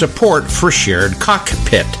basic support for shared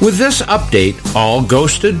cockpit. With this update, all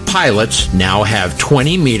ghosted pilots now have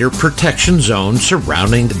 20-meter protection zones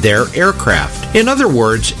surrounding their aircraft. In other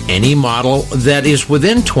words, any model that is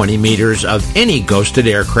within 20 meters of any ghosted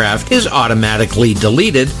aircraft is automatically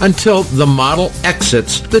deleted until the model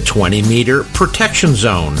exits the 20-meter protection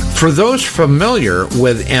zone. For those familiar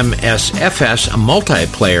with with MSFS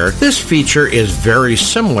Multiplayer, this feature is very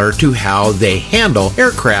similar to how they handle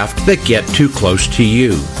aircraft that get too close to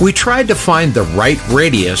you. We tried to find the right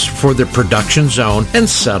radius for the production zone and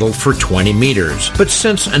settled for 20 meters. But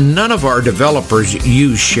since none of our developers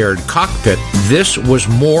use shared cockpit, this was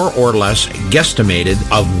more or less guesstimated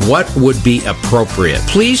of what would be appropriate.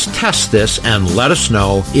 Please test this and let us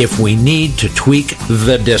know if we need to tweak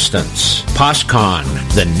the distance. POSCON,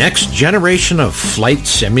 the next generation of flight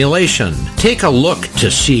simulation. Take a look to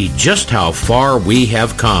see just how far we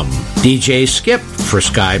have come. DJ Skip for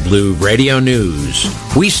Sky Blue Radio News.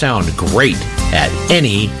 We sound great at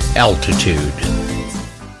any altitude.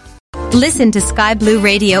 Listen to Sky Blue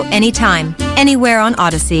Radio anytime, anywhere on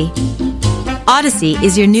Odyssey. Odyssey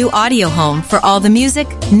is your new audio home for all the music,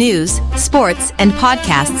 news, sports, and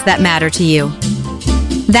podcasts that matter to you.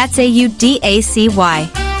 That's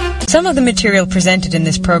AUDACY. Some of the material presented in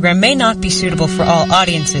this program may not be suitable for all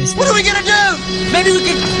audiences. What are we gonna do? Maybe we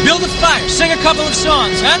could build a fire, sing a couple of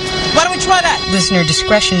songs, huh? Why don't we try that? Listener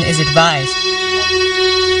discretion is advised.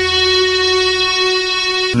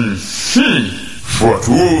 What?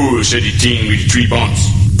 Whoa, said the thing with the 3 bombs.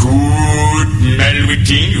 Good metal with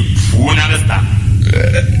thing, you won't understand.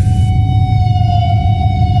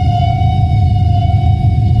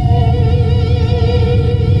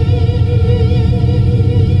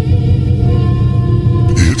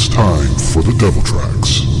 It's time for the Devil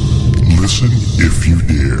Tracks. Listen if you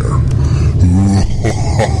dare.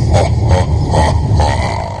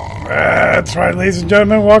 That's right, ladies and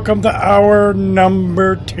gentlemen. Welcome to hour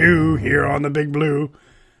number 2 here on the Big Blue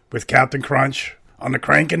with Captain Crunch on the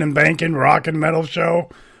Crankin' and Bankin' Rockin' Metal Show.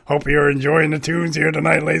 Hope you're enjoying the tunes here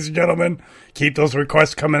tonight, ladies and gentlemen. Keep those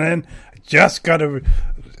requests coming in. Just got a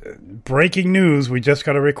breaking news. We just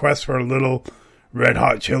got a request for a little Red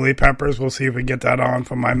Hot Chili Peppers. We'll see if we get that on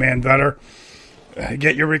from my man Vetter.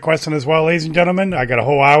 Get your requests in as well, ladies and gentlemen. I got a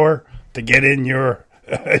whole hour to get in your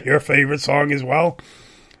favorite song as well.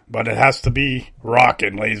 But it has to be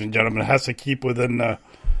rockin', ladies and gentlemen. It has to keep within the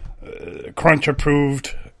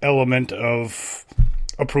Crunch-approved element of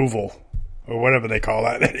approval, or whatever they call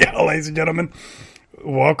that. Yeah, ladies and gentlemen,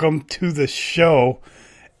 welcome to the show.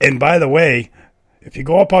 And by the way, if you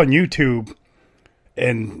go up on YouTube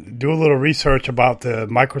and do a little research about the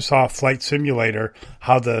Microsoft Flight Simulator,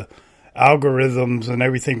 how the algorithms and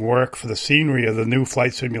everything work for the scenery of the new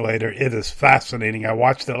Flight Simulator, it is fascinating. I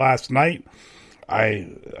watched it last night. I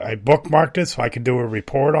bookmarked it so I could do a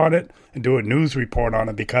report on it and do a news report on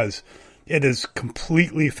it, because it is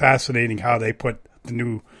completely fascinating how they put the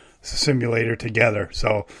new simulator together.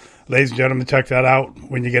 So, ladies and gentlemen, check that out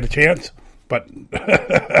when you get a chance. But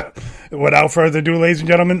without further ado, ladies and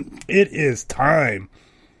gentlemen, it is time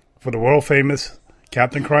for the world-famous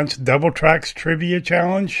Captain Crunch Devil Tracks Trivia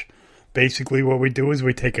Challenge. Basically, what we do is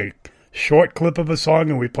we take a short clip of a song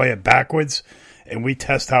and we play it backwards, and we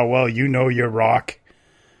test how well you know your rock,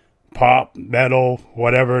 pop, metal,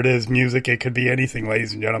 whatever it is, music. It could be anything,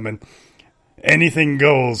 ladies and gentlemen. Anything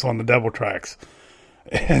goes on the Devil Tracks.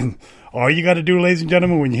 And all you got to do, ladies and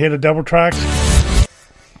gentlemen, when you hear the Devil Tracks,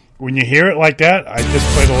 when you hear it like that, I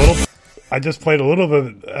just played a little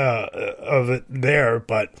bit of it there,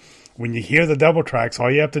 but when you hear the Devil Tracks,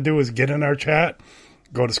 all you have to do is get in our chat,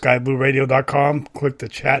 go to skyblueradio.com, click the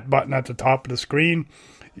chat button at the top of the screen,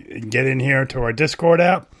 and get in here to our Discord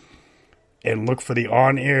app, and look for the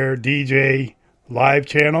On-Air DJ live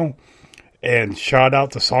channel, and shout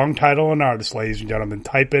out the song title and artist, ladies and gentlemen.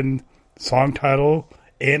 Type in song title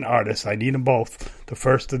and artist. I need them both. The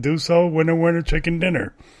first to do so, winner, chicken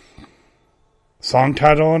dinner. Song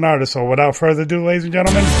title and artist. So without further ado, ladies and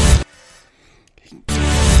gentlemen,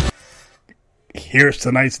 here's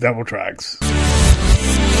tonight's Devil Tracks.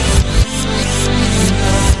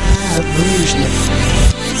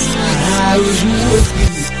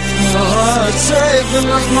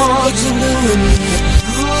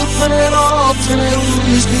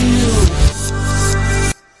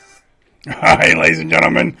 Alright, ladies and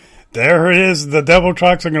gentlemen, there it is, the Devil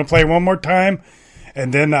Tracks. I'm going to play one more time,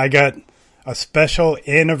 and then I got a special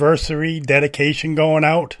anniversary dedication going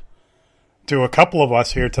out to a couple of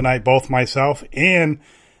us here tonight, both myself and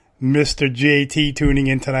Mr. JT tuning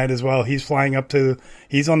in tonight as well. He's on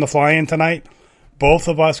the fly-in tonight. Both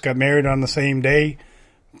of us got married on the same day,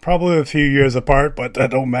 probably a few years apart, but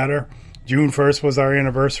that don't matter. June 1st was our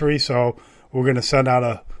anniversary, so we're going to send out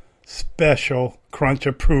a special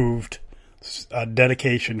Crunch-approved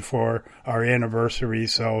dedication for our anniversary.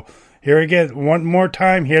 So here again, one more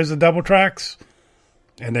time, here's the Devil Tracks,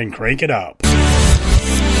 and then crank it up.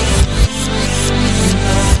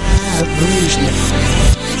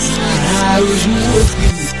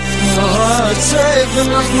 Taking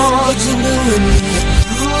the margin and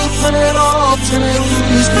looping it all till it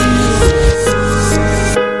loses me.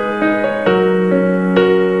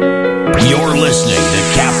 You're listening to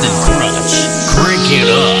Captain Crunch. Crank it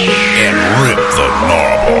up and rip the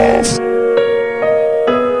knob off.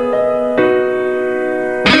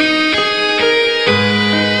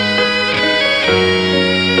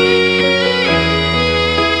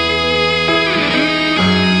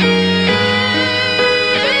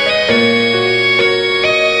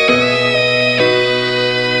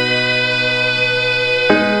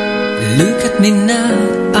 Look at me now,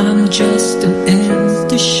 I'm just an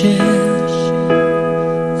empty shell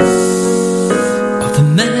of the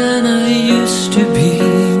man I used to be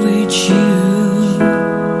with you.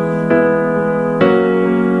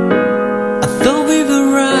 I thought we were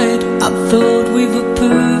right, I thought we were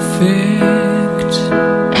perfect.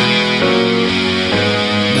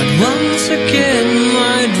 But once again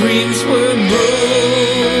my dreams were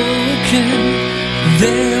broken.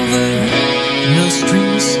 There were no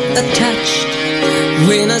strings attached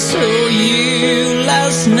when I saw you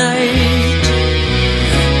last night.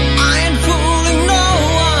 I ain't fooling no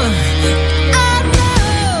one. I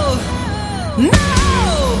know,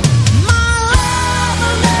 my love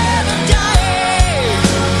will never die.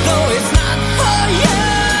 Though it's not for you,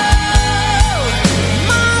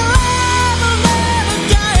 my love will never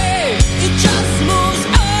die. It just moves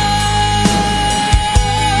on.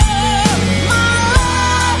 My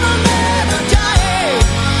love will never die.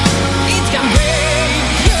 It can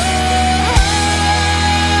break your heart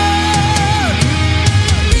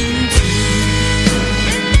into.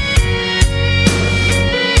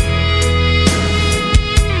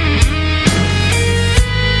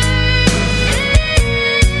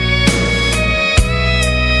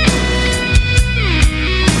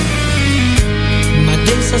 My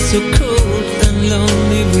days are so cold and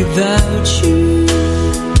lonely without you.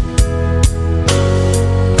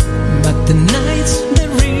 But the nights, they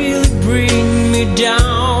really bring me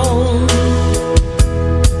down.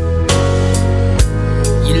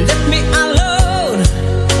 You left me alone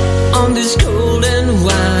on this cold and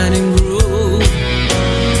winding road,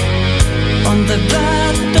 on the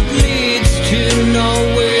path that leads to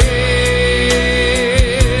nowhere.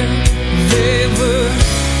 There were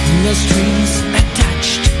no strings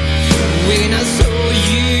attached when I saw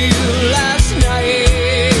you last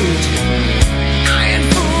night. I ain't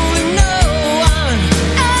fooling no one.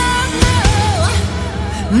 Oh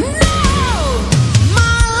no,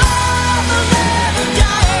 my love will never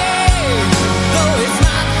die. Though it's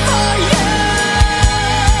not for you,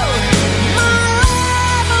 my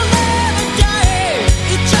love will never die.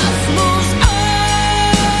 It just moves on.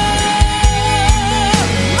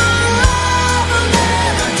 My love will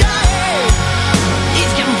never die. It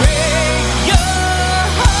can break your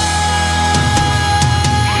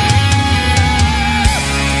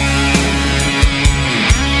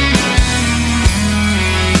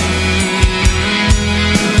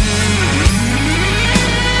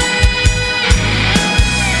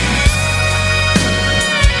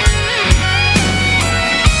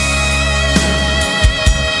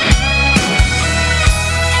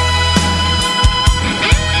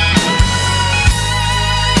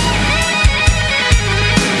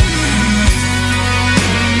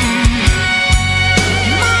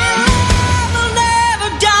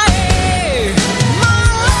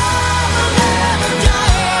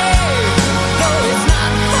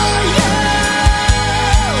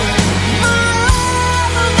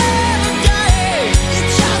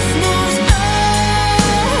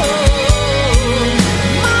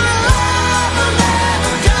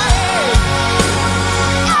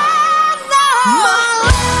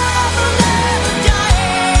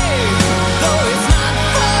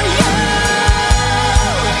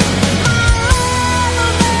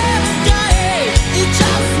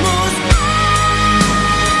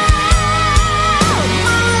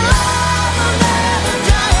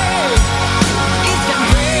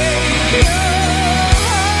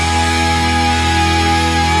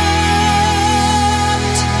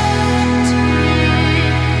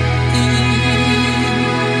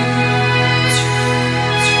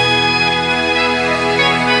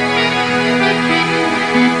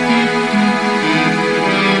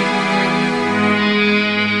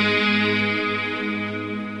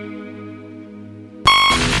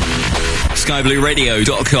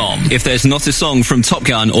SkyBlueRadio.com. If there's not a song from Top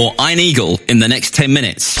Gun or Iron Eagle in the next 10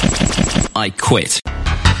 minutes, I quit.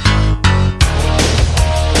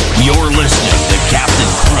 You're listening to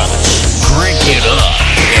Captain Crunch. Crank it up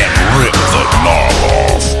and rip the knob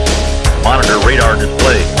off. Monitor radar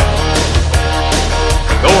display.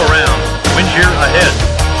 Go around. Wind shear ahead.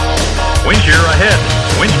 shear ahead.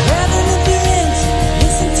 Wind.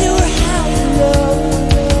 Listen to her howl and roll.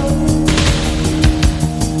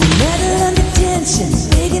 Metal under tension,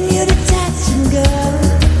 begging you to touch and go.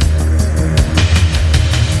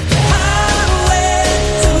 Highway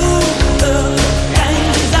to the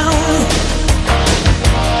danger zone.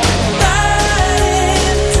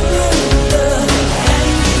 Riding through the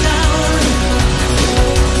danger zone.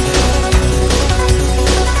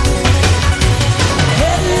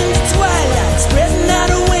 Heading into twilight, spreading out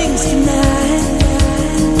her wings.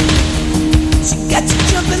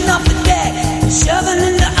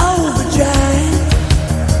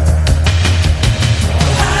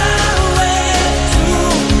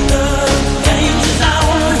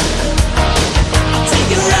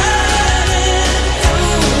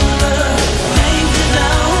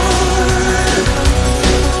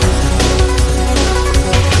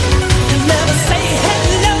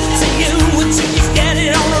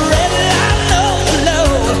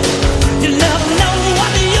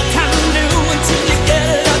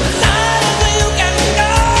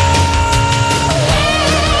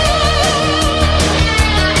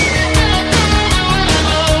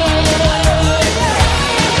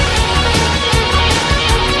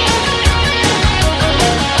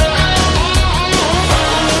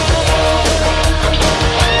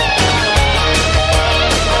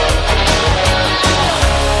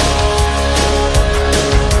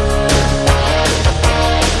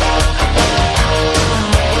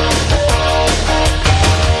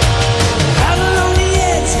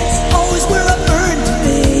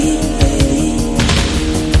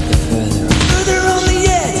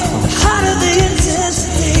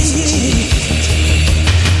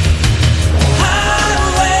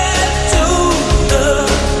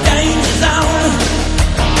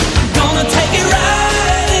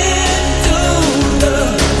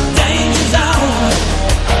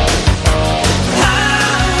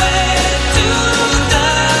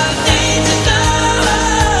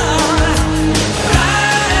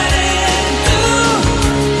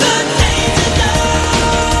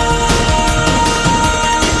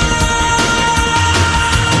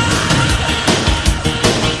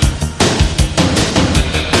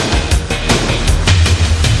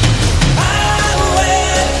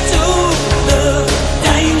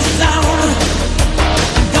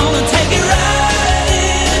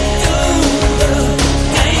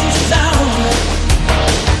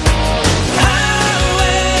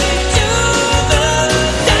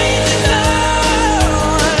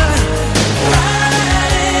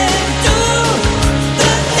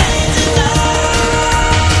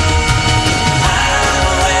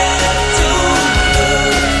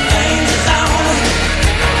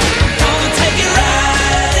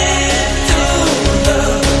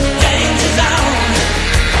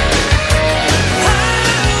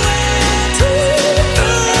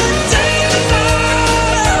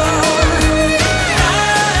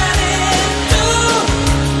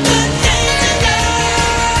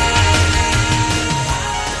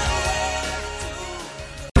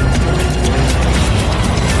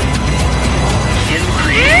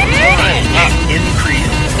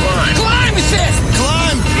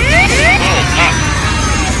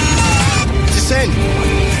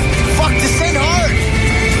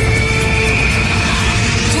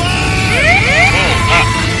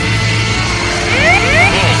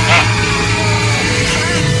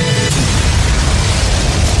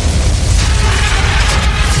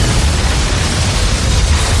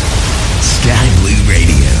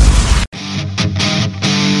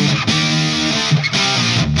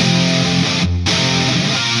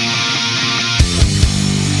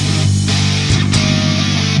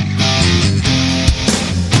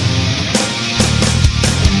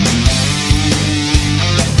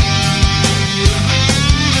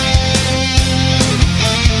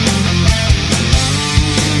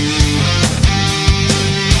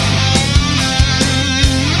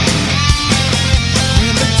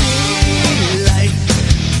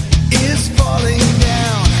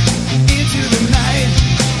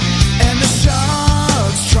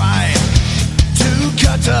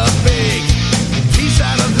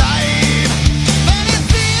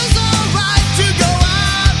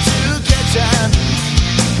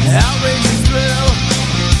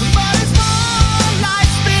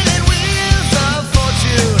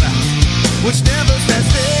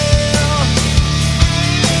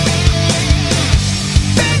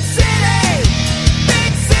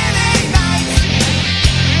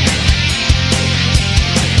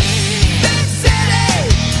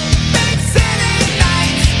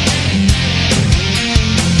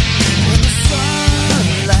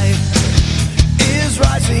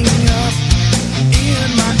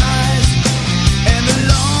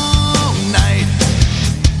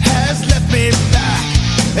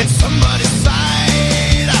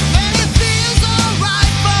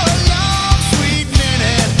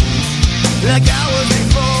 like I was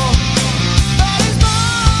before. But it's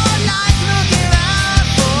more like looking out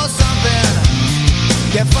for something.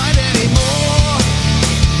 Can't find anymore.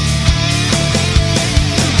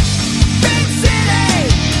 Big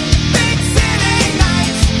city nights. Big city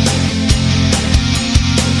nights.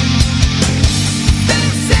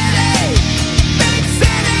 Big city nights.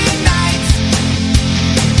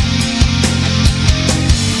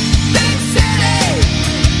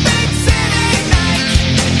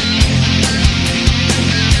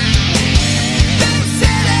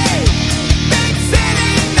 Big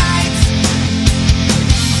city nights.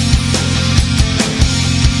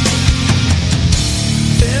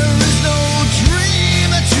 There is no dream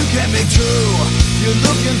that you can make true. You're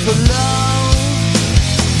looking for love,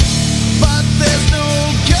 but there's no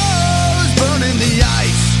ghost burning the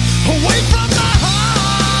ice away from the heart.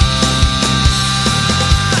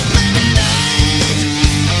 Many days.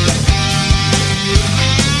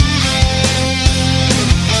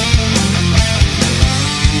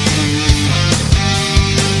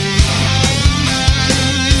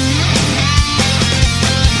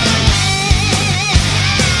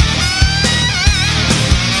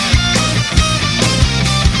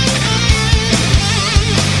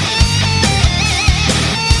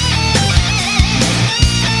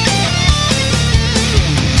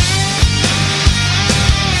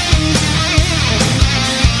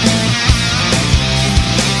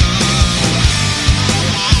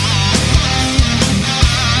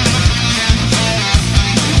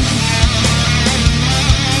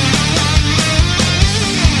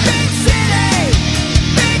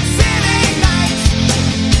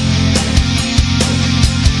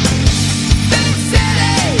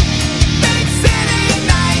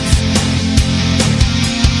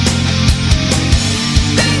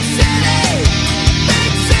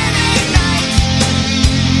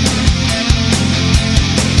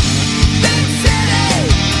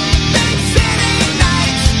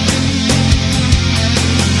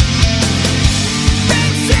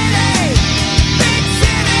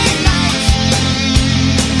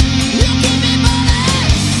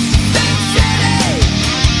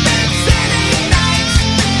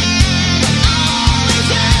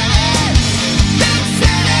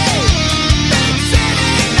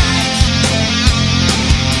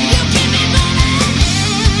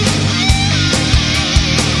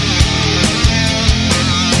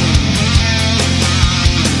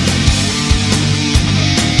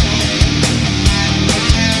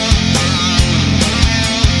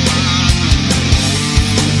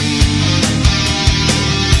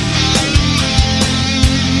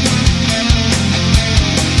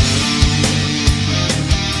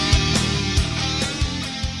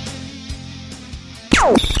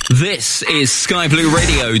 This is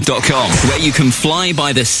skyblueradio.com, where you can fly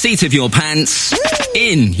by the seat of your pants,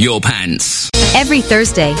 in your pants. Every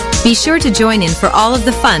Thursday, be sure to join in for all of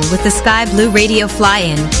the fun with the Sky Blue Radio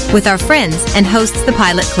Fly-In with our friends and hosts the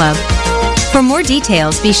Pilot Club. For more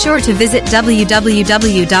details, be sure to visit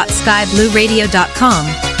www.skyblueradio.com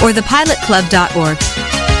or thepilotclub.org.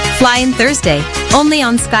 Fly-In Thursday, only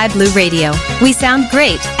on Sky Blue Radio. We sound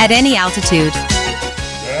great at any altitude.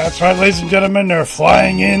 That's right, ladies and gentlemen. They're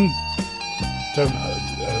flying in to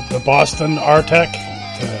the Boston RTEC,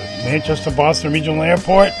 to Manchester Boston Regional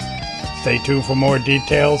Airport. Stay tuned for more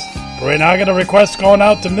details. But right now, I got a request going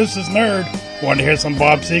out to Mrs. Nerd. Want to hear some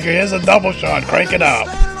Bob Seger? Here's a double shot. Crank it up.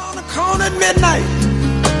 On the corner at midnight,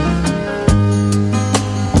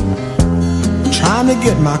 trying to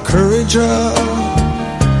get my courage up.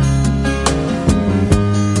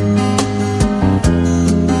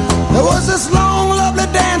 There was this long, lovely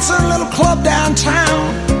dancing little club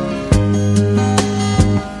downtown.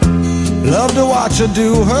 Love to watch her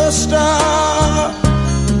do her stuff.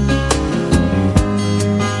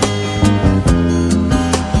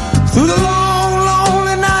 Through the long,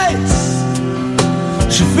 lonely nights,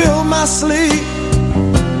 she filled my sleep.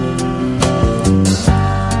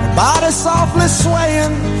 Her body softly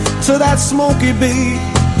swaying to that smoky beat.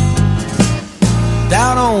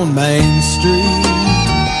 Down on Main Street.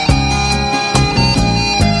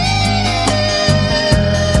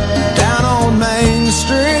 Main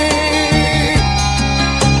Street.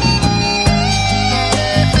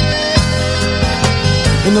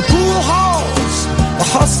 In the pool halls, the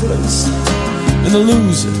hustlers and the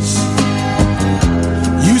losers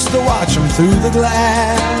used to watch them through the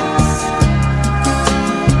glass.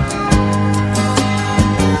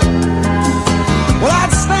 Well,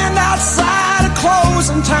 I'd stand outside at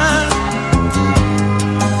closing time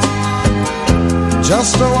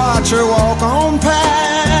just to watch her walk on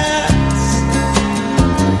past.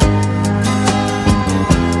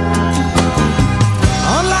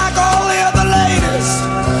 Unlike all the other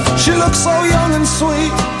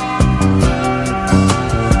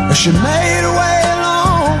she made her way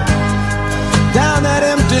along down that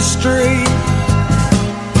empty street,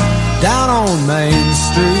 down on Main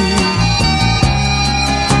Street.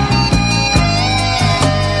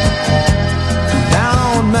 Down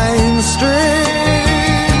on Main Street.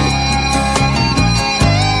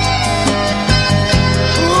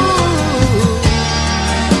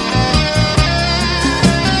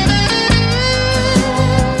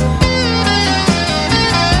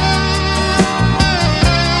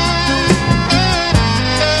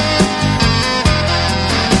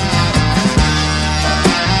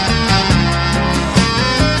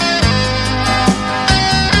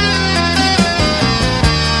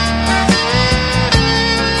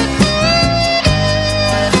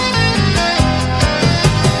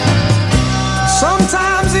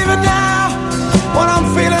 Sometimes even now, when I'm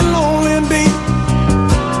feeling lonely and beat,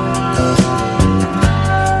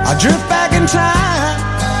 I drift back in time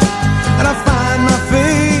and I find my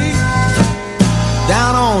feet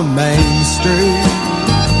down on Main Street.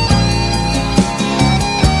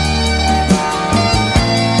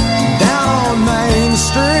 Down on Main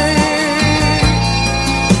Street.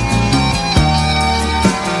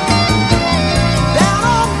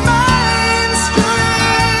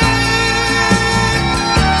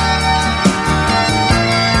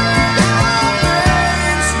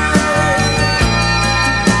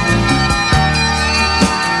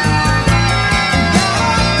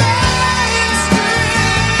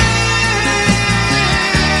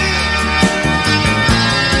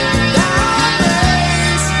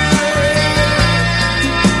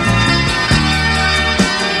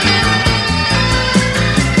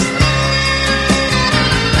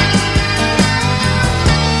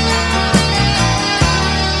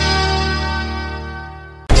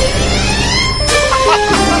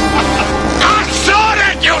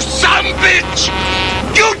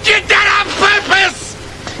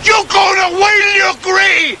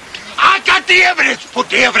 Put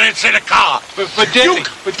the evidence in the car. But Daddy,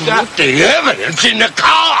 put the evidence in the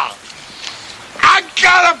car. I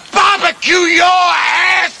gotta barbecue your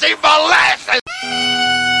ass in molasses.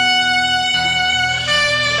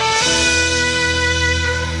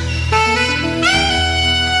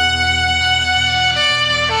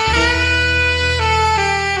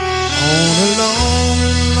 On a long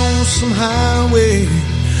and lonesome highway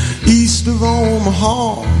east of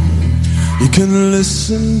Omaha, you can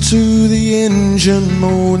listen to the engine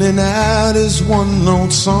moaning out his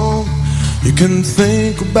one-note song. You can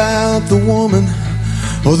think about the woman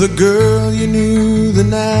or the girl you knew the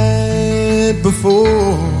night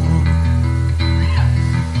before.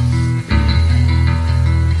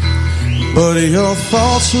 But your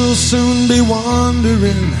thoughts will soon be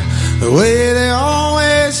wandering the way they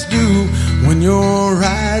always do when you're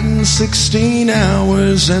riding 16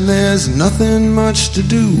 hours and there's nothing much to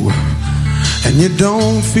do. And you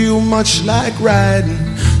don't feel much like riding,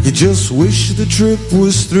 you just wish the trip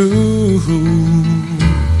was through.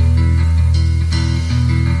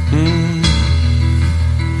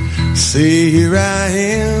 See, here I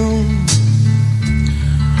am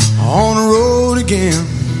on the road again.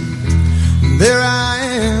 There I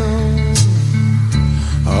am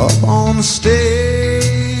up on the stage.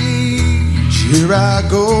 Here I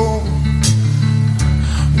go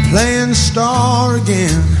playing star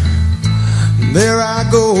again. There I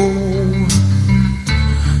go,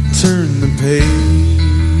 turn the page.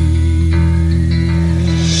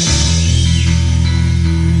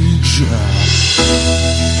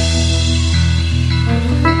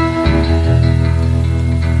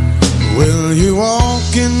 Well, you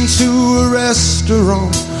walk into a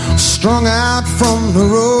restaurant, strung out from the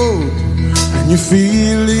road, and you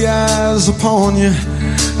feel the eyes upon you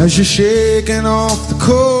as you're shaking off the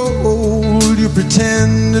cold. You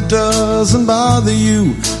pretend it doesn't bother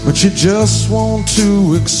you, but you just want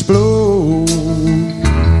to explode.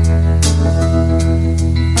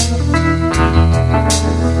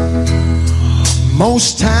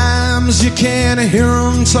 Most times you can't hear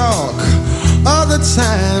them talk, other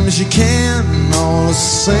times you can. All the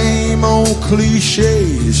same old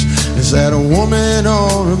cliches. Is that a woman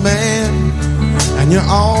or a man? And you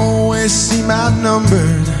always seem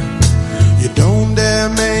outnumbered. You don't dare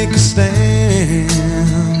make a stand.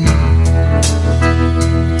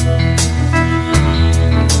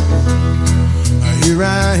 Here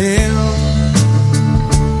I am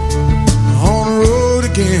on the road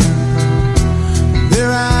again.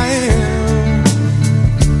 There I am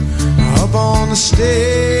up on the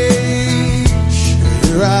stage.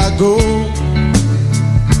 Here I go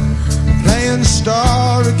playing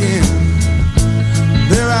star again.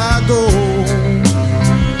 There I go,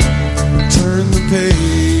 turn the page.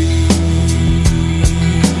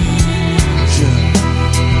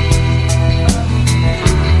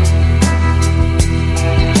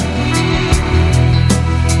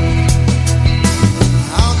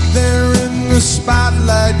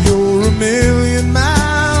 million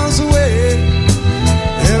miles away.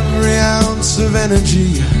 Every ounce of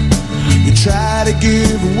energy you try to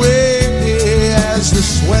give away as the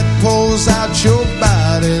sweat pulls out your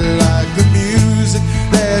body like the music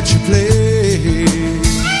that you play.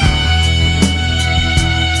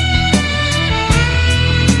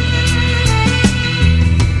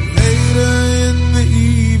 Later in the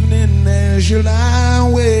evening as you lie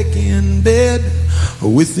awake in bed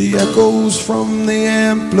with the echoes from the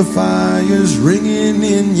amplifiers ringing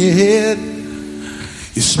in your head,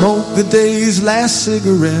 you smoke the day's last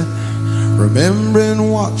cigarette, remembering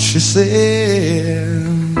what you said.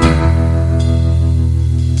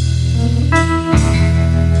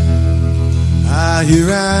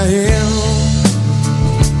 Here I am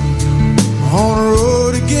on the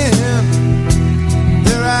road again.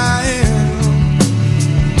 There I am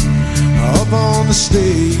up on the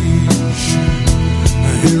stage.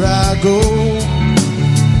 Here I go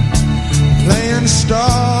playing the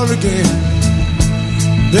star again.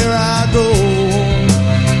 There I go,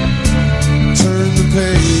 turn the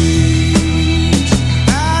page.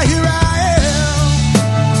 Here I am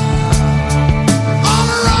on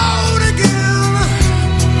the road again.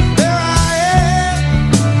 There I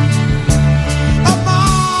am up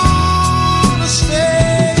on the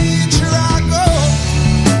stage. Here I go,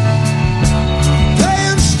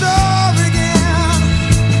 playing star again.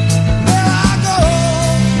 There I go,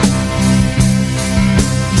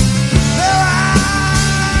 there I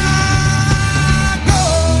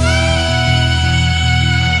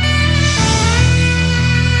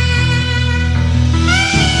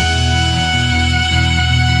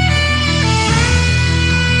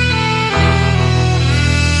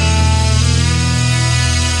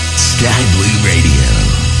Sky Blue Radio.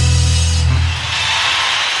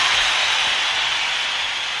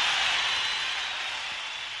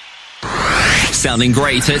 Sounding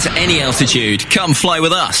great at any altitude. Come fly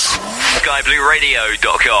with us.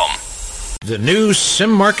 SkyBlueRadio.com. The new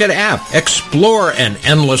SimMarket app. Explore an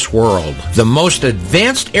endless world. The most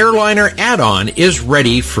advanced airliner add-on is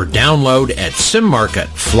ready for download at SimMarket.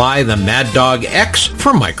 Fly the Mad Dog X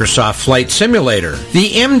for Microsoft Flight Simulator.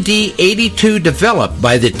 The MD-82 developed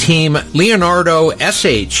by the team Leonardo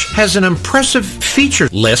SH has an impressive feature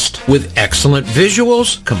list with excellent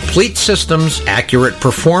visuals, complete systems, accurate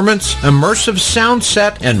performance, immersive sound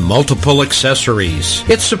set, and multiple accessories.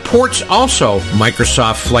 It supports also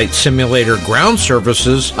Microsoft Flight Simulator ground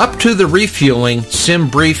services up to the refueling,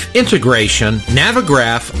 SimBrief integration,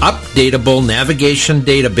 Navigraph, updatable navigation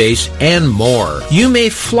database, and more. You may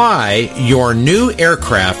fly your new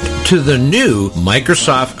aircraft to the new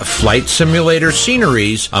Microsoft Flight Simulator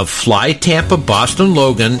sceneries of Fly Tampa Boston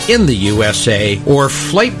Logan in the USA or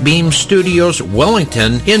Flight Beam Studios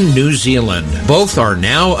Wellington in New Zealand. Both are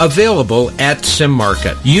now available at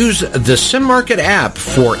SimMarket. Use the SimMarket app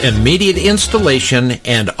for immediate installation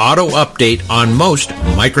and auto update on most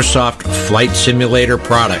Microsoft Flight Simulator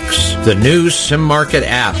products. The new SimMarket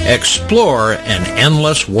app. Explore an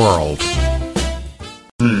endless world.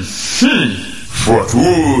 For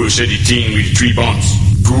tous editing with 3 bonds.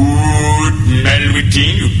 Good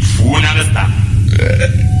melting, one at a time.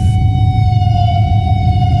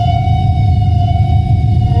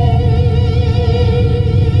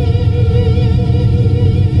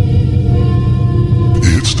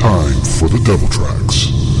 It's time for the Devil Tracks.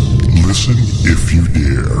 Listen if you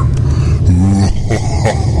dare.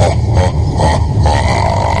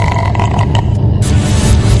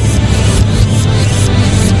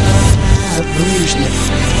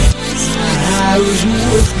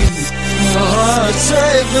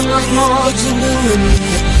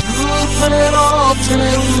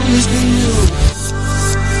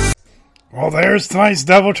 Well, there's tonight's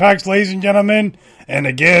Devil Tracks, ladies and gentlemen. And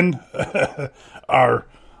again, our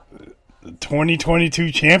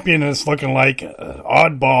 2022 champion is looking like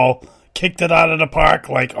Oddball. Kicked it out of the park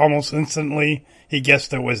like almost instantly. He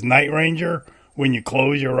guessed it was Night Ranger when you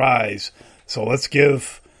close your eyes. So let's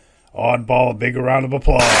give Oddball a big round of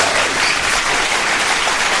applause.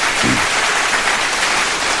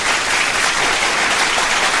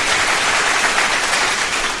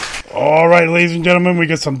 All right, ladies and gentlemen, we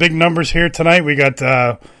got some big numbers here tonight. We got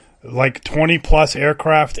like 20 plus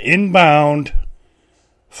aircraft inbound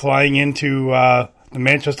flying into the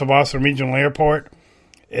Manchester-Boston Regional Airport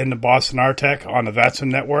in the Boston Artec on the VETSIM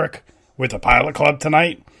network with the Pilot Club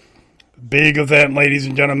tonight. Big event, ladies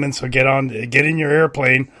and gentlemen. So get in your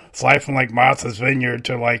airplane, fly from like Martha's Vineyard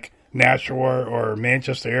to like Nashua or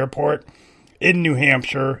Manchester Airport in New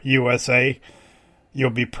Hampshire, USA. You'll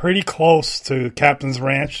be pretty close to Captain's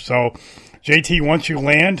Ranch. So, JT, once you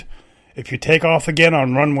land, if you take off again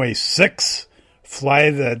on runway 6 fly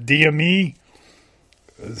the DME,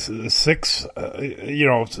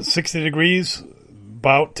 60 degrees,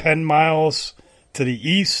 about 10 miles to the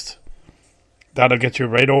east. That'll get you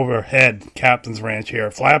right overhead, Captain's Ranch here.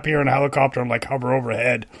 Fly up here in a helicopter and like hover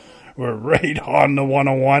overhead. We're right on the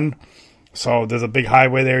 101. So there's a big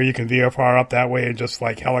highway there. You can VFR up that way and just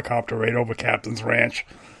like helicopter right over Captain's Ranch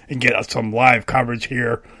and get some live coverage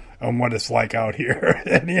here on what it's like out here.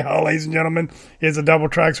 Anyhow, ladies and gentlemen, here's the double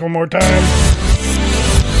tracks one more time.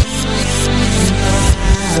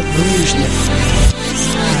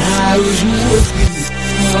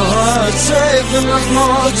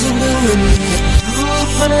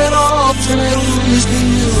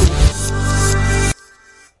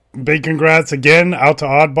 Big congrats again out to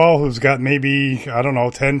Oddball, who's got maybe,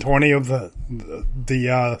 10, 20 of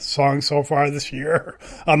the songs so far this year.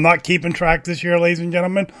 I'm not keeping track this year, ladies and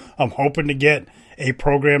gentlemen. I'm hoping to get a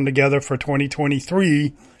program together for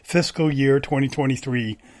 2023, fiscal year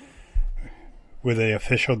 2023, with a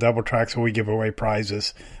official double track so we give away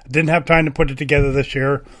prizes. Didn't have time to put it together this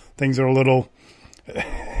year. Things are a little...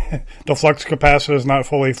 the flux capacitor is not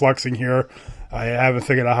fully fluxing here. I haven't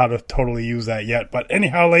figured out how to totally use that yet. But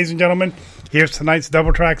anyhow, ladies and gentlemen, here's tonight's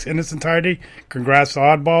double tracks in its entirety. Congrats to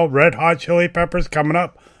Oddball. Red Hot Chili Peppers coming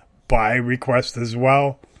up by request as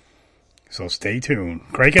well. So stay tuned.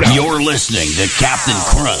 Crank it up. You're listening to Captain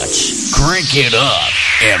Crunch. Crank it up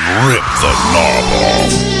and rip the knob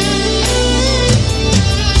off.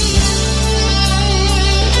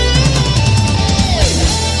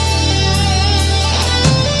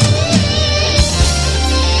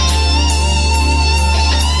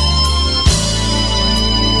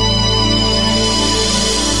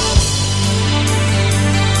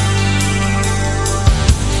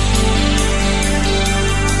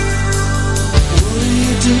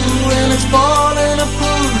 When it's falling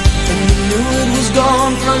apart and you knew it was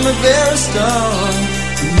gone from the very start,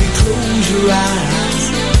 and you close your eyes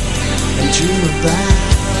and dream about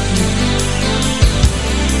a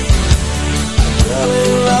girl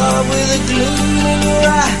in love with a gleam in your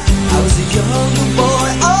eye. I was a younger boy,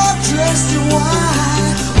 all dressed in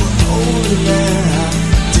white. We're older now,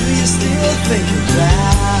 do you still think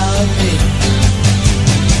about me?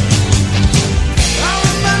 I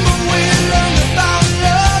remember we learned about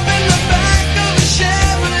love in the back of a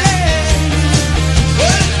Chevrolet.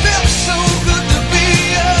 But it felt so good to be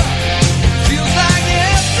up. Feels like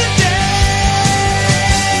yesterday.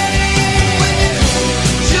 When you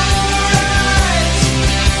close your eyes,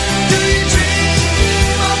 do you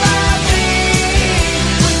dream about me?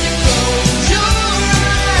 When you close your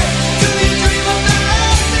eyes, do you dream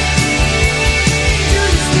about me?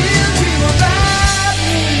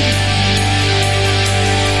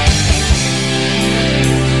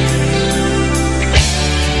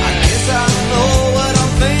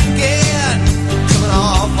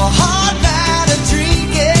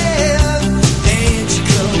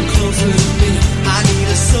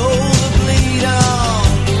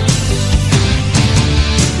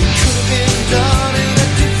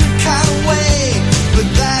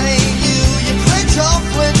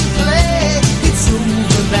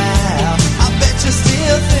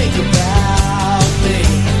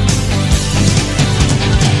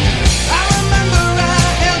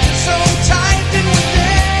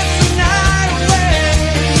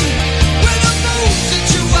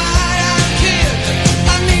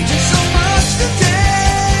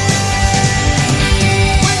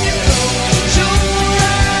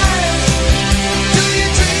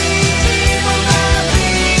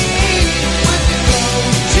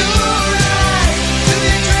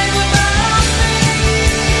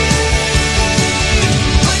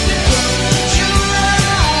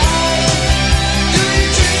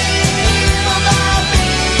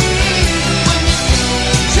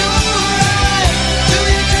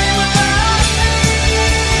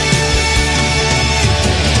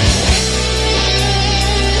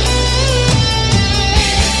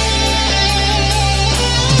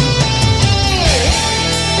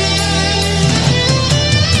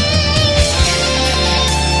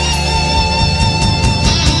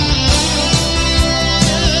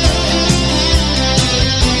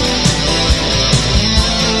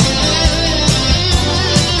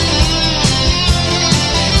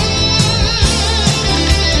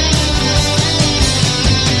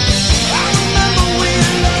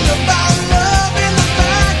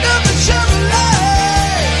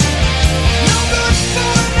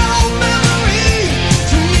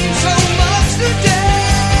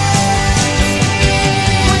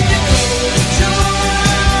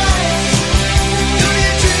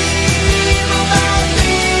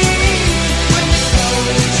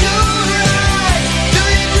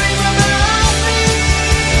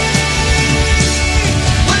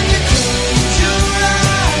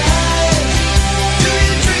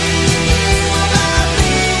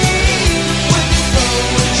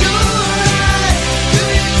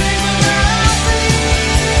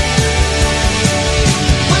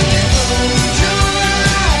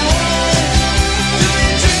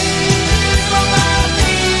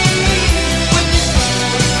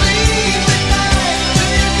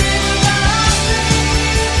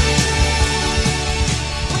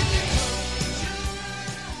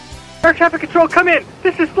 Air traffic control, come in.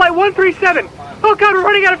 This is flight 137. Oh, God, we're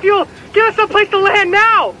running out of fuel. Give us some place to land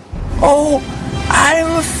now. Oh,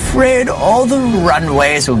 I'm afraid all the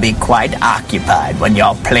runways will be quite occupied when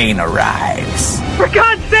your plane arrives. For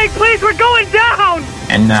God's sake, please, we're going down.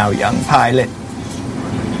 And now, young pilot,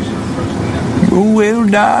 you will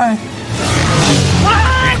die.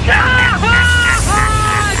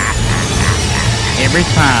 Every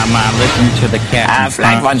time I listen to the Captain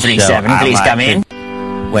Flight 137, please come in.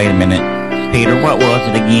 Wait a minute. Peter, what was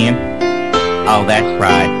it again? Oh, that's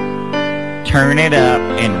right. Turn it up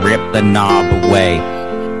and rip the knob away.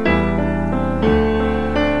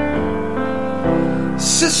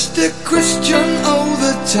 Sister Christian, oh,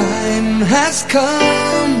 the time has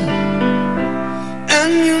come,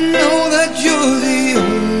 and you know that you're the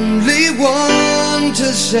only one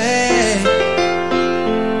to say,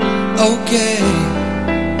 okay,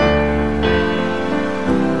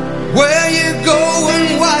 where you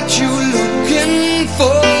going, what you looking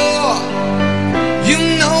for. You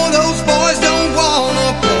know those boys don't wanna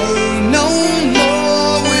play no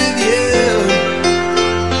more with you.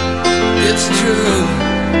 It's true.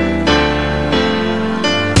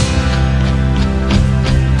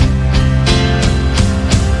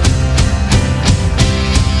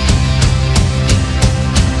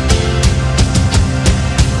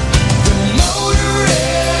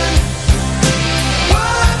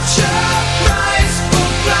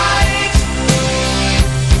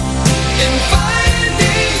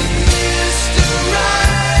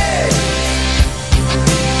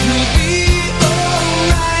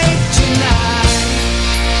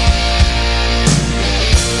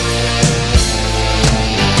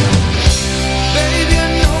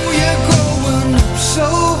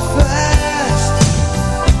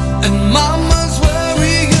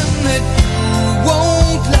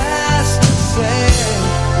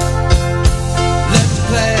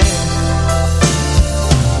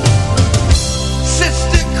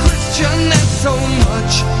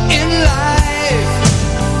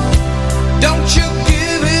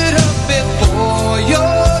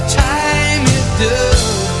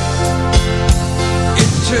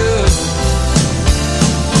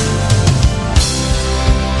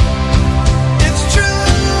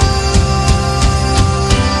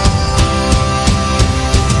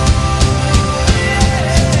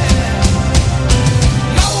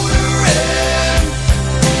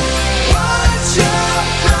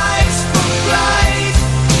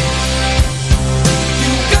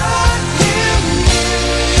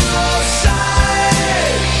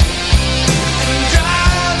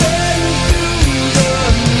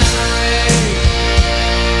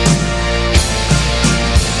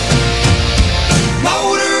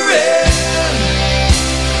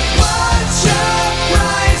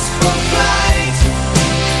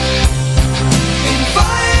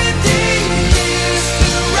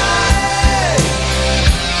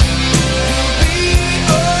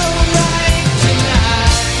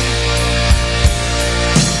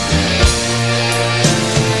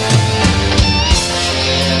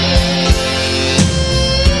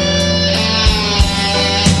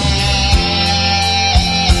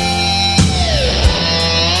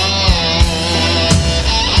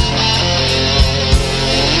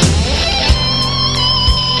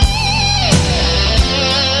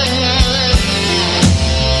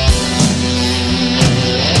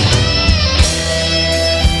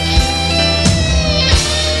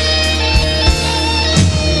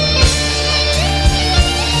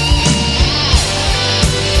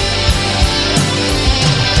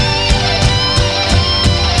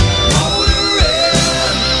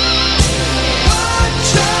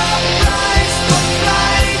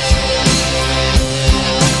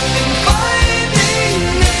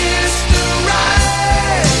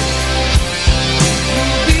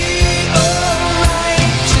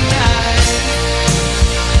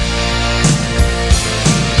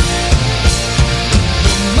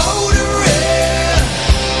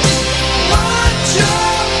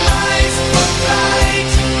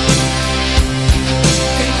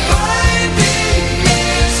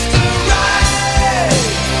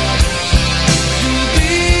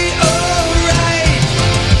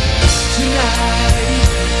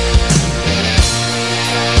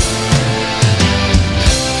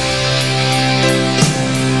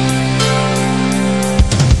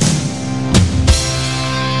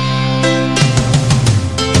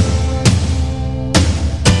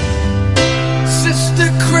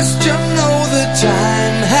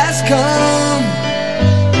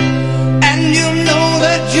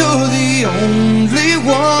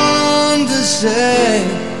 say,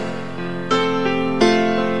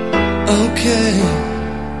 okay.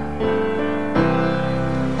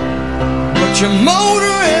 you're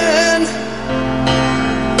motoring.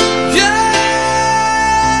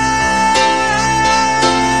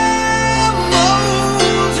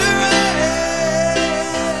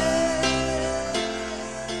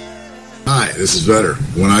 Hi, this is Vedder.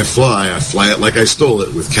 When I fly it like I stole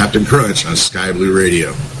it with Captain Crunch on Sky Blue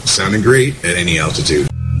Radio. Sounding great at any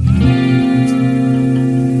altitude.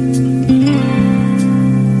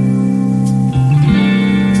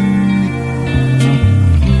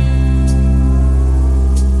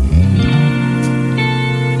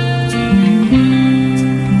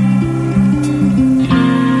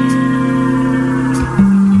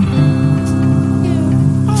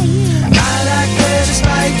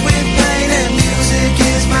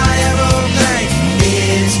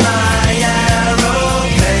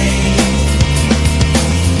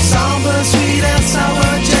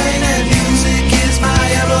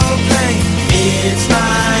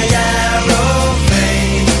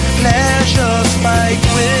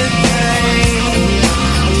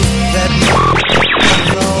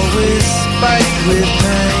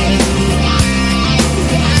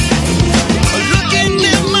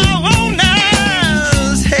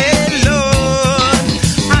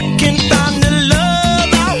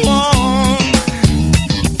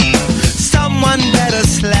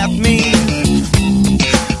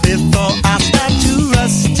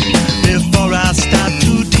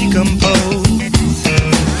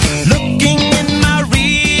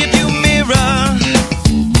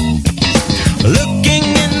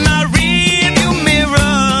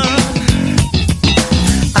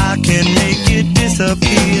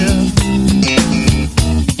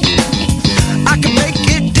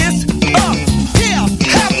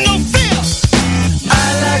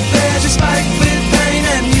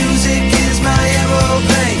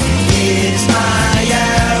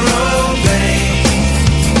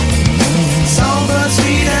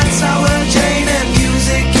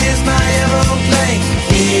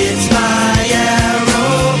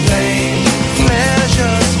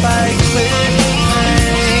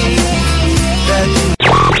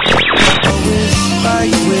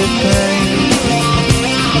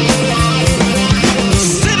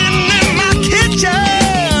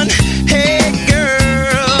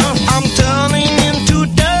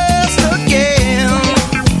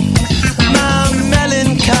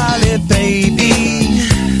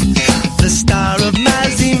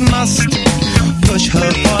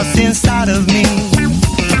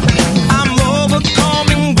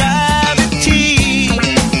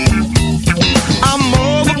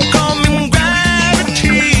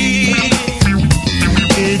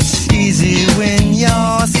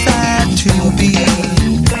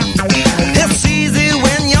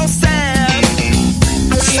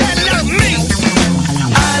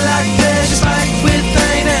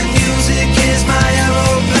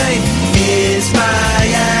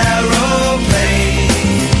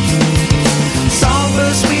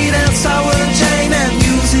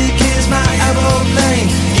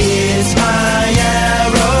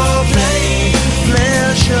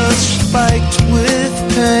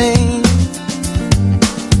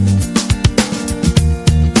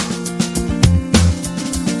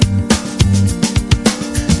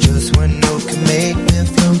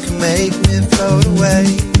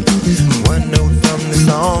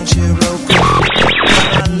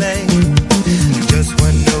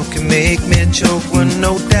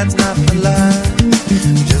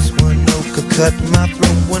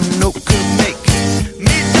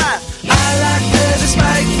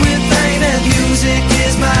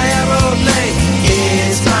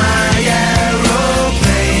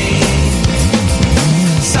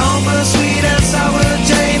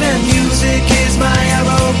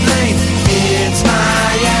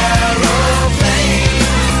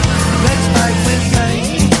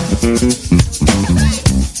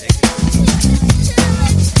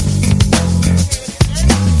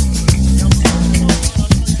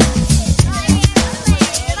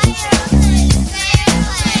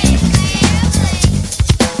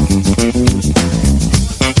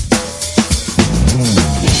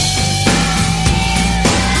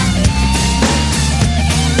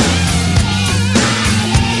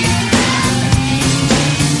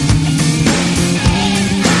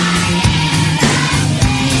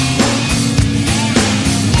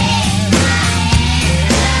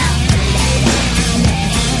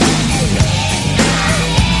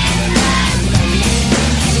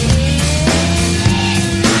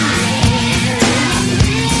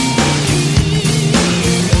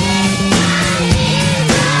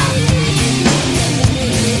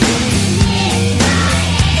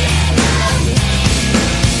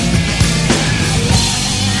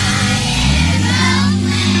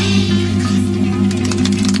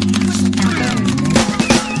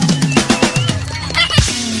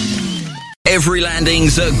 Every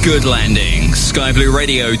landing's a good landing.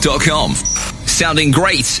 SkyBlueRadio.com. Sounding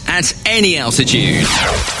great at any altitude.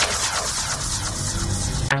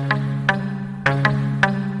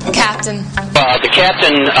 Captain. The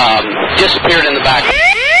captain disappeared in the back.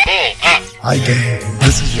 Hi gang,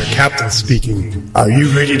 this is your captain speaking. Are you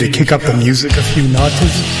ready to kick up the music a few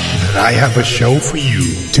notches? Then I have a show for you.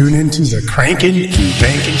 Tune into the Crankin' and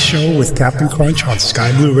Bankin' Show with Captain Crunch on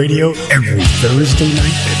Sky Blue Radio every Thursday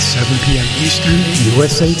night at 7 p.m. Eastern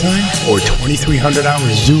USA time or 2300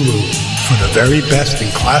 hours Zulu for the very best in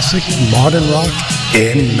classic, modern rock,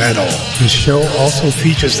 and metal. The show also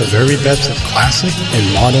features the very best of classic and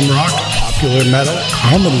modern rock, popular metal,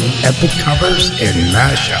 comedy, epic covers, and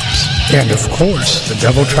mashups. And of course, the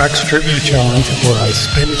Devil Tracks Trivia Challenge, where I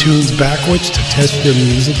spin tunes backwards to test your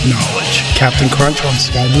music knowledge. Captain Crunch on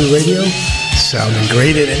Sky Blue Radio, sounding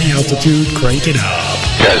great at any altitude, crank it up.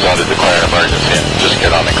 You guys ought to declare an emergency and just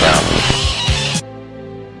get on the ground.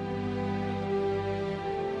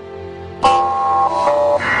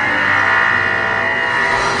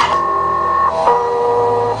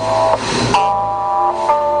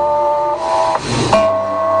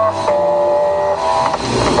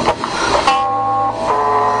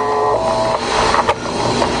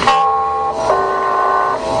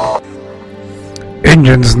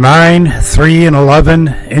 Engines 9, 3, and 11.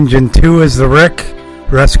 Engine 2 is the Rick.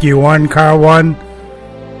 Rescue 1, Car 1.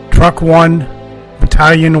 Truck 1.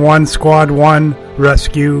 Battalion 1, Squad 1.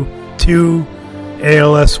 Rescue 2.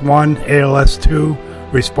 ALS 1, ALS 2.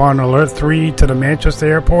 Respond Alert 3 to the Manchester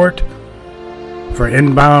Airport for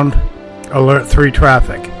inbound Alert 3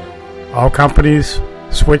 traffic. All companies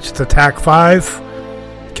switch to TAC 5.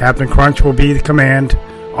 Captain Crunch will be the command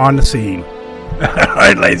on the scene.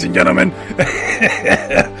 Alright, ladies and gentlemen.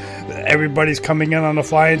 Everybody's coming in on the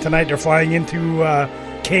fly-in tonight. They're flying into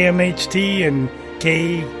KMHT and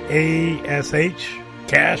KASH,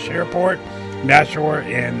 Cash Airport, Nashua,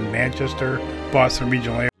 and Manchester, Boston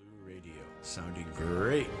Regional Airport. Sounding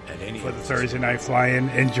great at any for the Thursday night fly-in.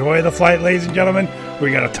 Enjoy the flight, ladies and gentlemen. We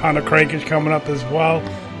got a ton of crankage coming up as well.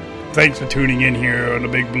 Thanks for tuning in here on the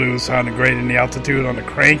Big Blue, sounding great in the altitude on the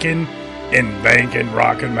Crankin' and Bankin'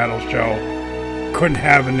 Rock and Metal Show. Couldn't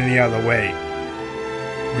have it any other way.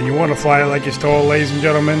 When you want to fly like you stole, ladies and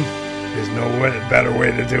gentlemen, there's no better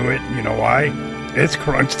way to do it. You know why? It's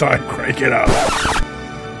crunch time. Crank it up.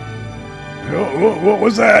 What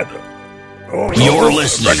was that? You're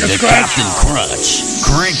listening to Captain Crunch.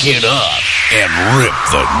 Crank it up and rip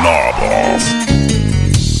the knob off.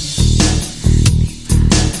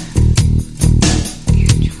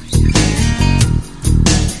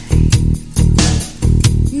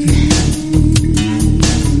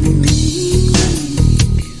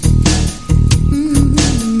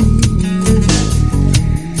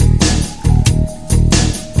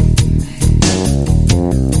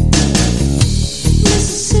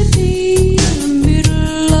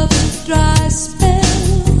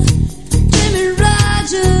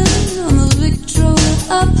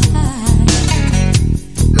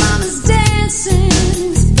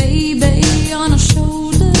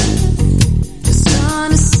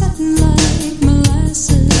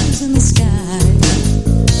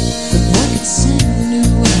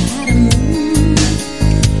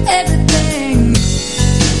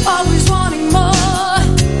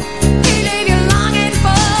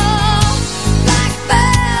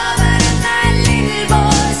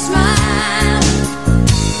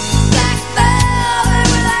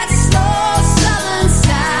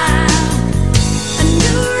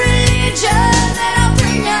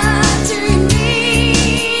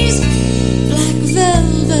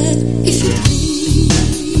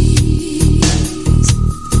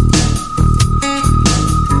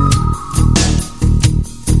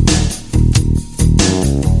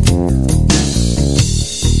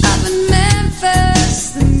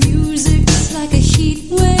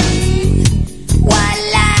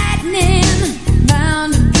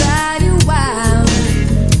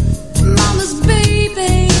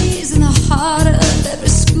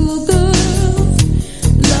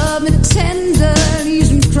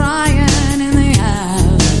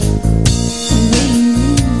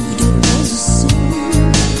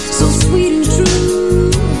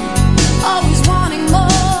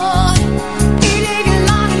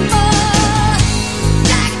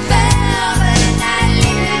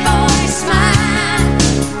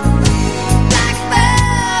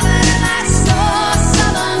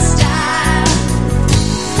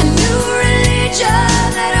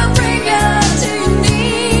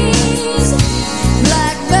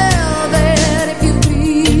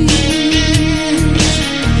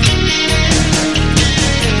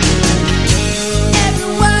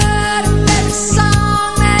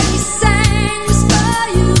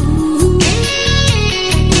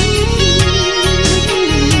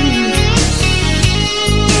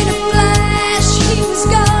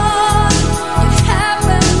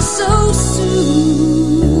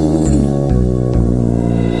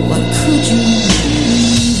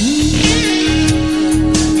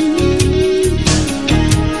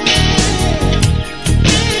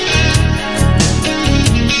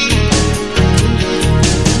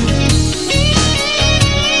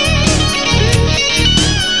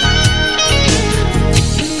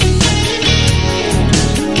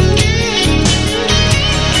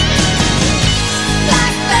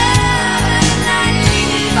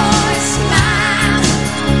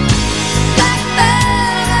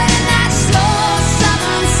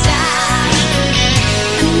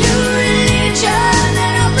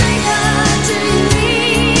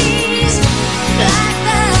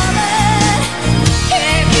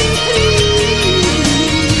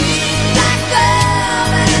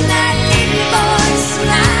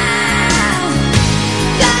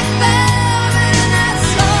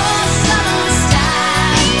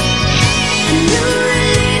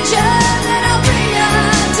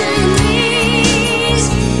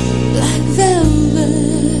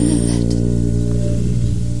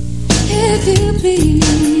 please.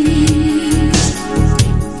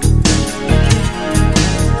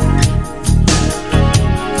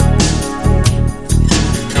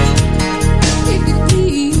 If you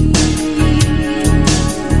please.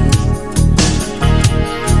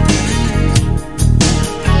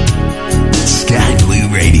 Sky Blue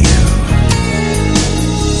Radio.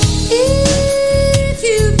 If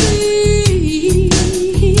you please.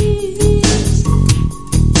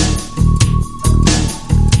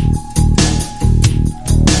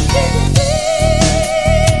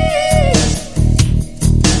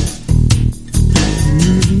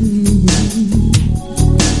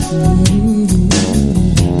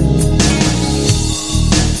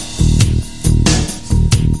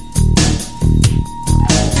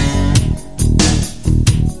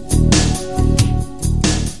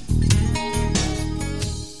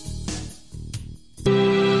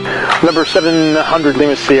 Number 700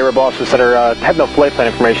 Lima Sierra, Boston Center. Have no flight plan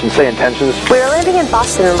information. Say intentions. We're landing in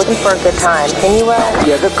Boston and looking for a good time. Can you,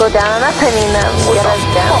 just go down on us? I mean, get us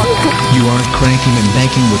down. You are cranking and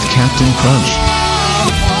banking with Captain Crunch.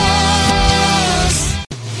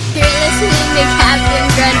 You're listening to Captain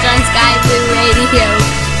Crunch on Sky Blue Radio.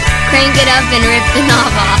 Crank it up and rip the knob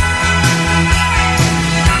off.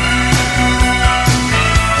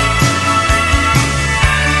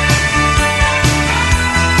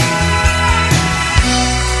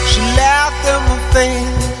 She laughed in my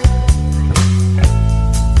face,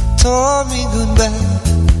 told me goodbye.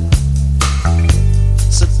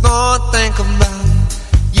 So don't think about it,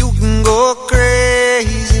 you can go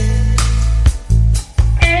crazy.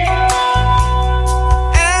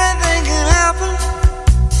 Anything can happen,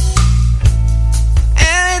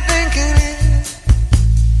 anything can end.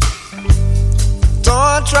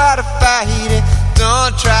 Don't try to fight it,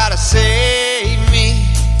 don't try to save me.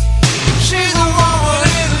 She's a woman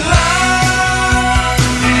in love.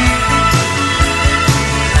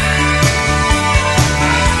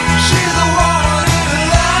 She's a woman in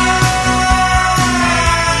love.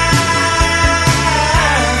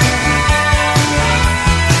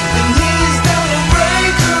 And he's gonna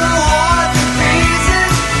break her heart to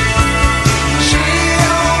pieces. She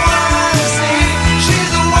don't wanna see.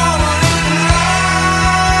 She's a woman in love.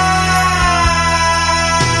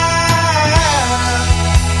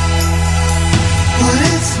 But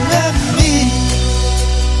it's not me.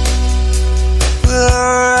 Well,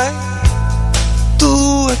 alright, do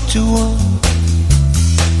what you want.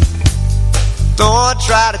 Don't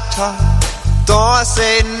try to talk, don't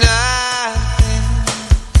say nothing.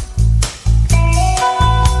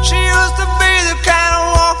 She used to be the kind of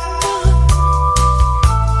woman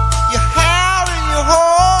you have in your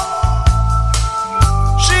home.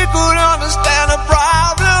 She could understand a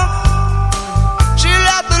problem. She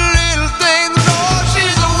let the little things go.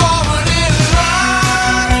 She's a woman in love.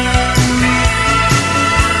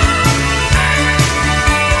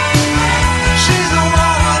 She's a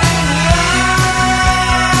woman in love.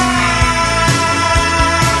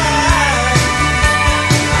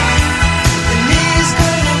 And he's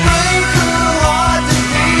gonna break her heart to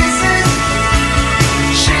pieces.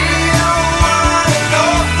 She don't wanna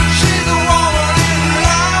know. She's a woman in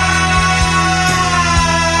love.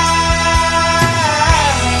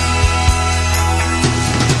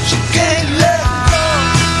 She can't let go.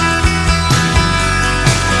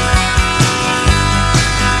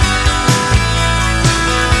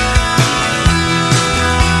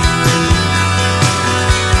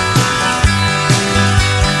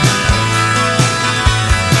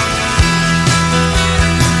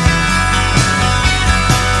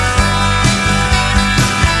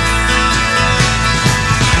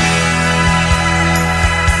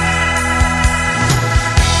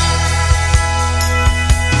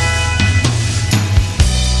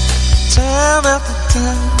 Time after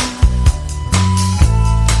time,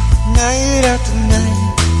 night after night,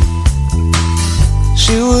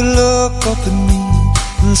 she would look up at me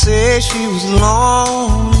and say she was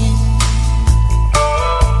lonely.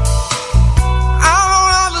 I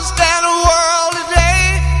don't understand the world today.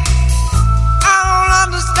 I don't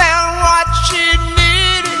understand what she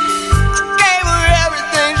needed. I gave her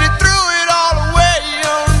everything, she threw it all away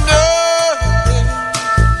on nothing.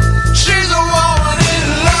 She's a woman in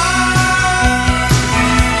love.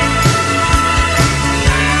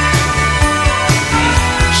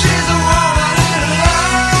 She's a woman in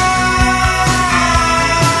love.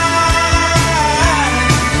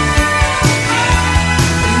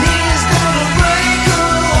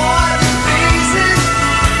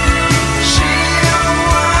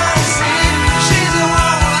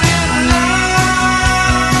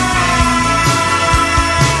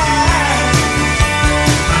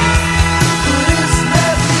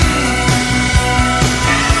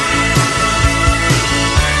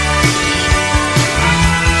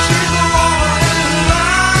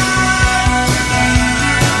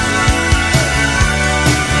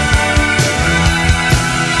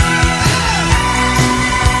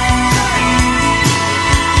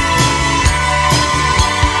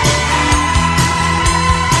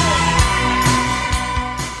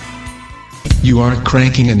 You aren't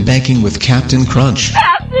cranking and banking with Captain Crunch. It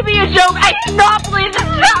has to be a joke. I do not believe this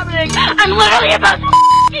is happening. I'm literally about to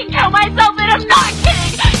f***ing kill myself, and I'm not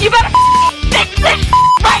kidding. You better f***ing fix this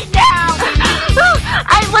right now.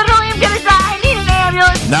 I literally am gonna die. I need an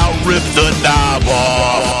ambulance. Now rip the knob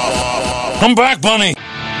off. Come back, Bunny.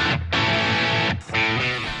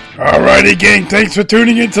 Alrighty, gang. Thanks for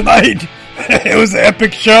tuning in tonight. It was an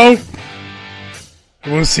epic show.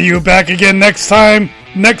 We'll see you back again next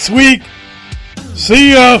week.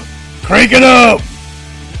 See ya. Crank it up.